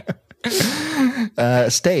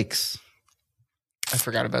 Quinteros. Stakes. I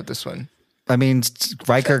forgot about this one. I mean,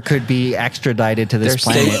 Riker could be extradited to this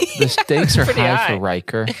planet. The stakes are high for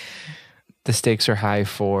Riker. The stakes are high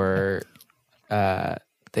for the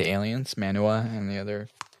aliens, Manua, and the other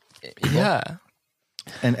people. Yeah.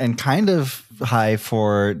 And kind of high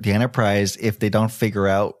for the Enterprise if they don't figure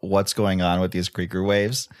out what's going on with these Krieger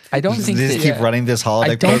waves. I don't think they just keep running this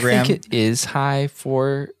holodeck program. I don't think it is high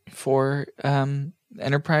for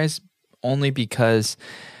Enterprise, only because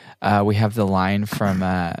we have the line from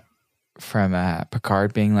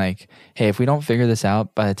Picard being like, "Hey, if we don't figure this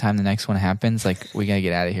out by the time the next one happens, like we gotta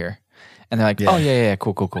get out of here." And they're like, "Oh yeah,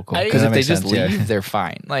 cool." Because if they just leave, they're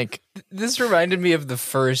fine. Like this reminded me of the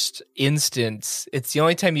first instance. It's the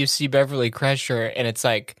only time you see Beverly Crusher, and it's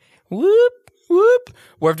like, whoop.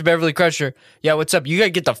 We're up to Beverly Crusher. Yeah, what's up? You gotta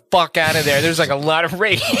get the fuck out of there. There's like a lot of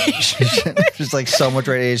radiation. There's like so much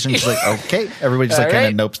radiation. She's like, okay. Everybody just like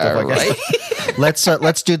kind of nopes stuff like that.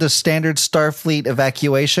 Let's do the standard Starfleet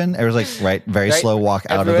evacuation. Everyone's like, very slow walk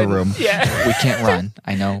out of the room. Yeah. We can't run.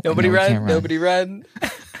 I know. Nobody run.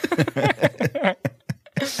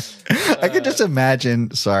 I could just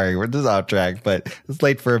imagine, sorry, we're just off track, but it's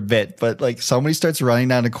late for a bit, but like somebody starts running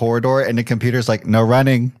down a corridor and the computer's like, no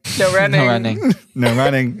running. No running.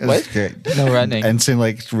 What? Great. No running. And so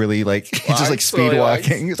like really like, he's just like speed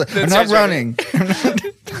walking. He's like, I'm not running.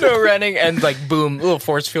 No running. And like, boom, little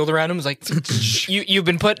force field around him. It's like, you've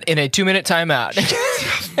been put in a 2-minute timeout.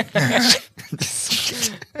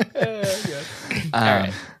 All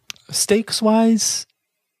right. Stakes wise,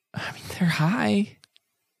 I mean, they're high.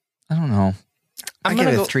 I don't know. I'm going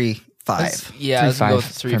to go 3-5. Yeah, let's go with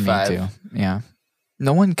 3-5 too. Yeah.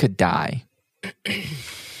 No one could die.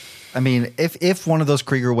 I mean, if one of those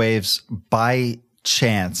Krieger waves by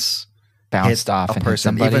chance bounced off a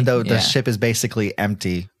person, even though the ship is basically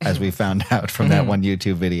empty, as we found out from that one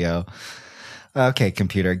YouTube video. Okay,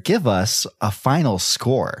 computer, give us a final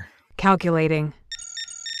score. Calculating.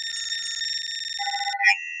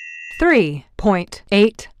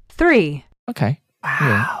 3.83. Okay.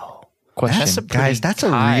 Wow. Question. That's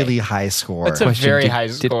a really high score. That's a very high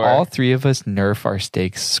score. Did all three of us nerf our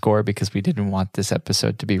stakes score because we didn't want this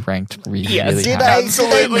episode to be ranked really high? Did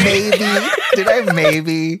I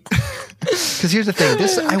maybe? Because here's the thing.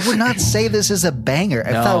 I would not say this is a banger.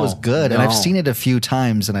 I thought it was good, and I've seen it a few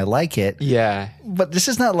times, and I like it. Yeah. But this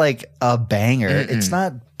is not like a banger. It's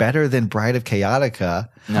not better than Bride of Chaotica.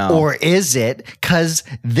 No. Or is it? Because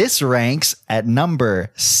this ranks at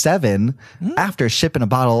number 7 after Ship in a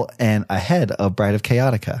Bottle and ahead of Bride of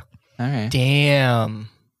Chaotica. All right. Damn.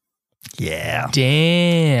 Yeah.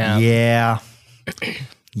 Damn. Yeah.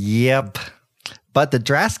 Yep. But the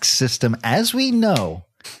Drask system, as we know,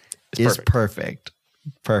 is perfect.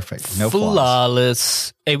 Perfect. No flaws.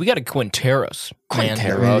 Flawless. Hey, we got a Quinteros. Man.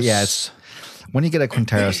 Quinteros. Yes. When you get a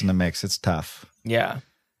Quinteros in the mix, it's tough. Yeah.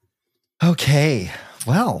 Okay.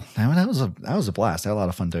 Well, that was a blast. I had a lot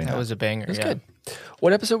of fun doing that. That was a banger. That's good.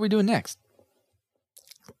 What episode are we doing next?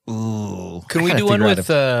 Ooh. Can we do one with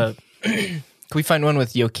can we find one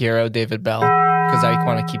with Yokiro, David Bell? Because I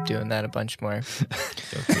want to keep doing that a bunch more. So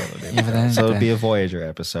it'll be a Voyager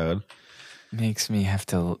episode. Makes me we have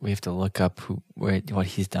to look up what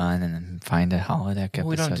he's done and then find a holodeck episode.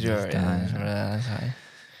 We don't have to do it right.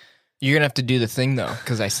 You're gonna have to do the thing though,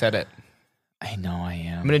 because I said it. I know I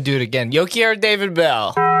am. I'm gonna do it again. Yokiro, David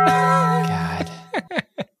Bell. God.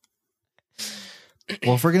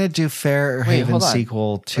 Well, if we're gonna do Fairhaven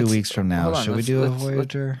sequel 2 weeks from now, should we do a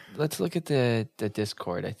Voyager? Let's look at the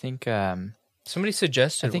Discord. I think somebody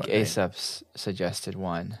suggested. I think Aesop's suggested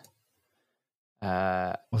one.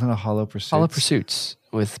 Wasn't it Hollow Pursuits? Hollow Pursuits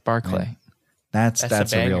with Barclay. That's a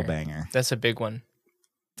real banger. banger. That's a big one.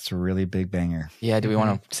 It's a really big banger. Yeah, do we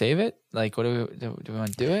want to save it? Like, what do we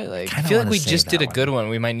want to do it? Like, I feel like we just did a good one.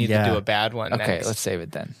 We might need to do a bad one. okay, next. let's save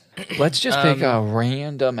it then. Let's just pick a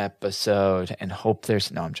random episode and hope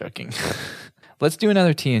there's. No, I'm joking. Let's do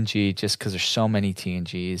another TNG just because there's so many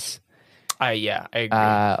TNGs. I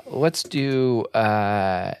agree. Let's do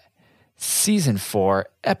season 4,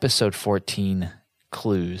 episode 14,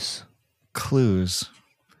 Clues. Clues.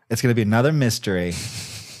 It's going to be another mystery.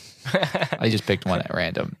 I just picked one at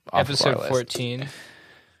random. Off of our Episode list. 14.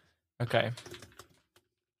 Okay.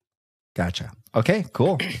 Gotcha. Okay,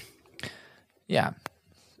 cool. Yeah.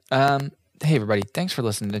 Hey, everybody. Thanks for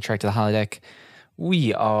listening to Trek to the Holodeck.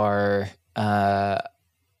 We are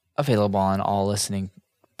available on all listening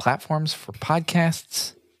platforms for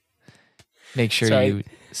podcasts. Make sure you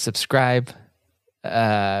subscribe.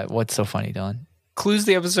 What's so funny, Dylan? Clues,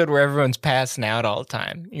 the episode where everyone's passing out all the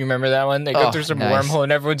time. You remember that one? They go through some wormhole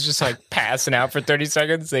and everyone's just like passing out for 30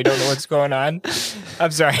 seconds. They don't know what's going on.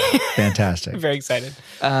 I'm sorry. Fantastic. I'm very excited.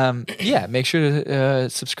 Yeah, make sure to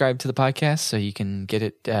subscribe to the podcast so you can get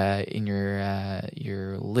it in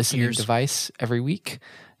your listening device every week.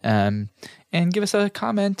 And give us a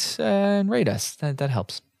comment and rate us. That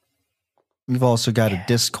helps. We've also got a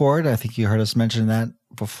Discord. I think you heard us mention that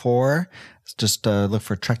before. Just look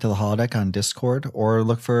for Trek to the Holodeck on Discord or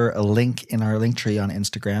look for a link in our link tree on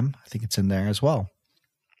Instagram. I think it's in there as well.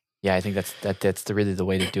 Yeah, I think that's really the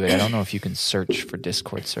way to do it. I don't know if you can search for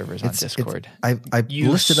Discord servers on Discord. I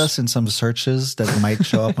listed us in some searches that might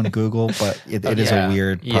show up on Google, but it is a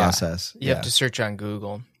weird process. You have to search on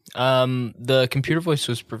Google. The computer voice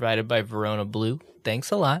was provided by Verona Blue.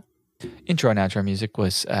 Thanks a lot. Intro and outro music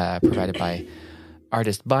was provided by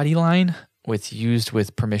artist Bodyline, used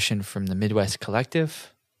with permission from the Midwest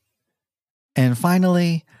Collective. And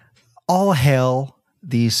finally, all hail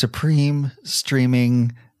the supreme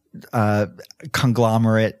streaming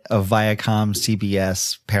conglomerate of Viacom,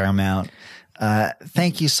 CBS, Paramount.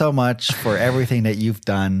 Thank you so much for everything that you've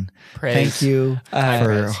done. Thank you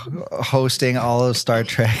for hosting all of Star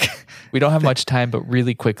Trek. We don't have much time, but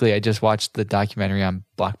really quickly, I just watched the documentary on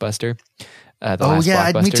Blockbuster.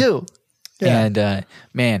 Blockbuster. Me too. Yeah. And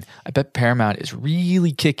man, I bet Paramount is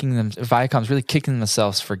really Viacom's really kicking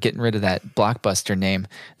themselves for getting rid of that Blockbuster name.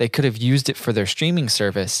 They could have used it for their streaming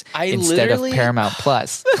service instead of Paramount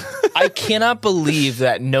Plus. I cannot believe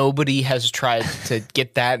that nobody has tried to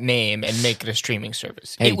get that name and make it a streaming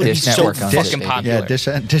service. Hey, it would be so fucking popular.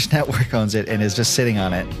 Yeah, Dish Network owns it and is just sitting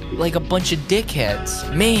on it. Like a bunch of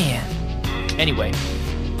dickheads. Man. Anyway,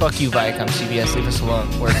 fuck you, Viacom, CBS. Leave us alone.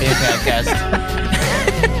 We're a big podcast.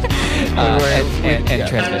 and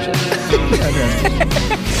transmission.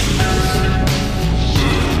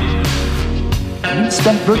 You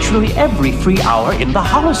spent virtually every free hour in the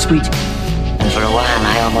holosuite. And for a while,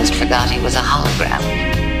 I almost forgot he was a hologram.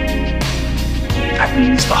 That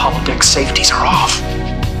means the holodeck safeties are off.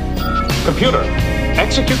 Computer,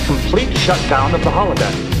 execute complete shutdown of the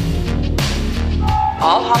holodeck.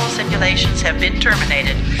 All holo simulations have been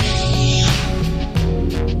terminated.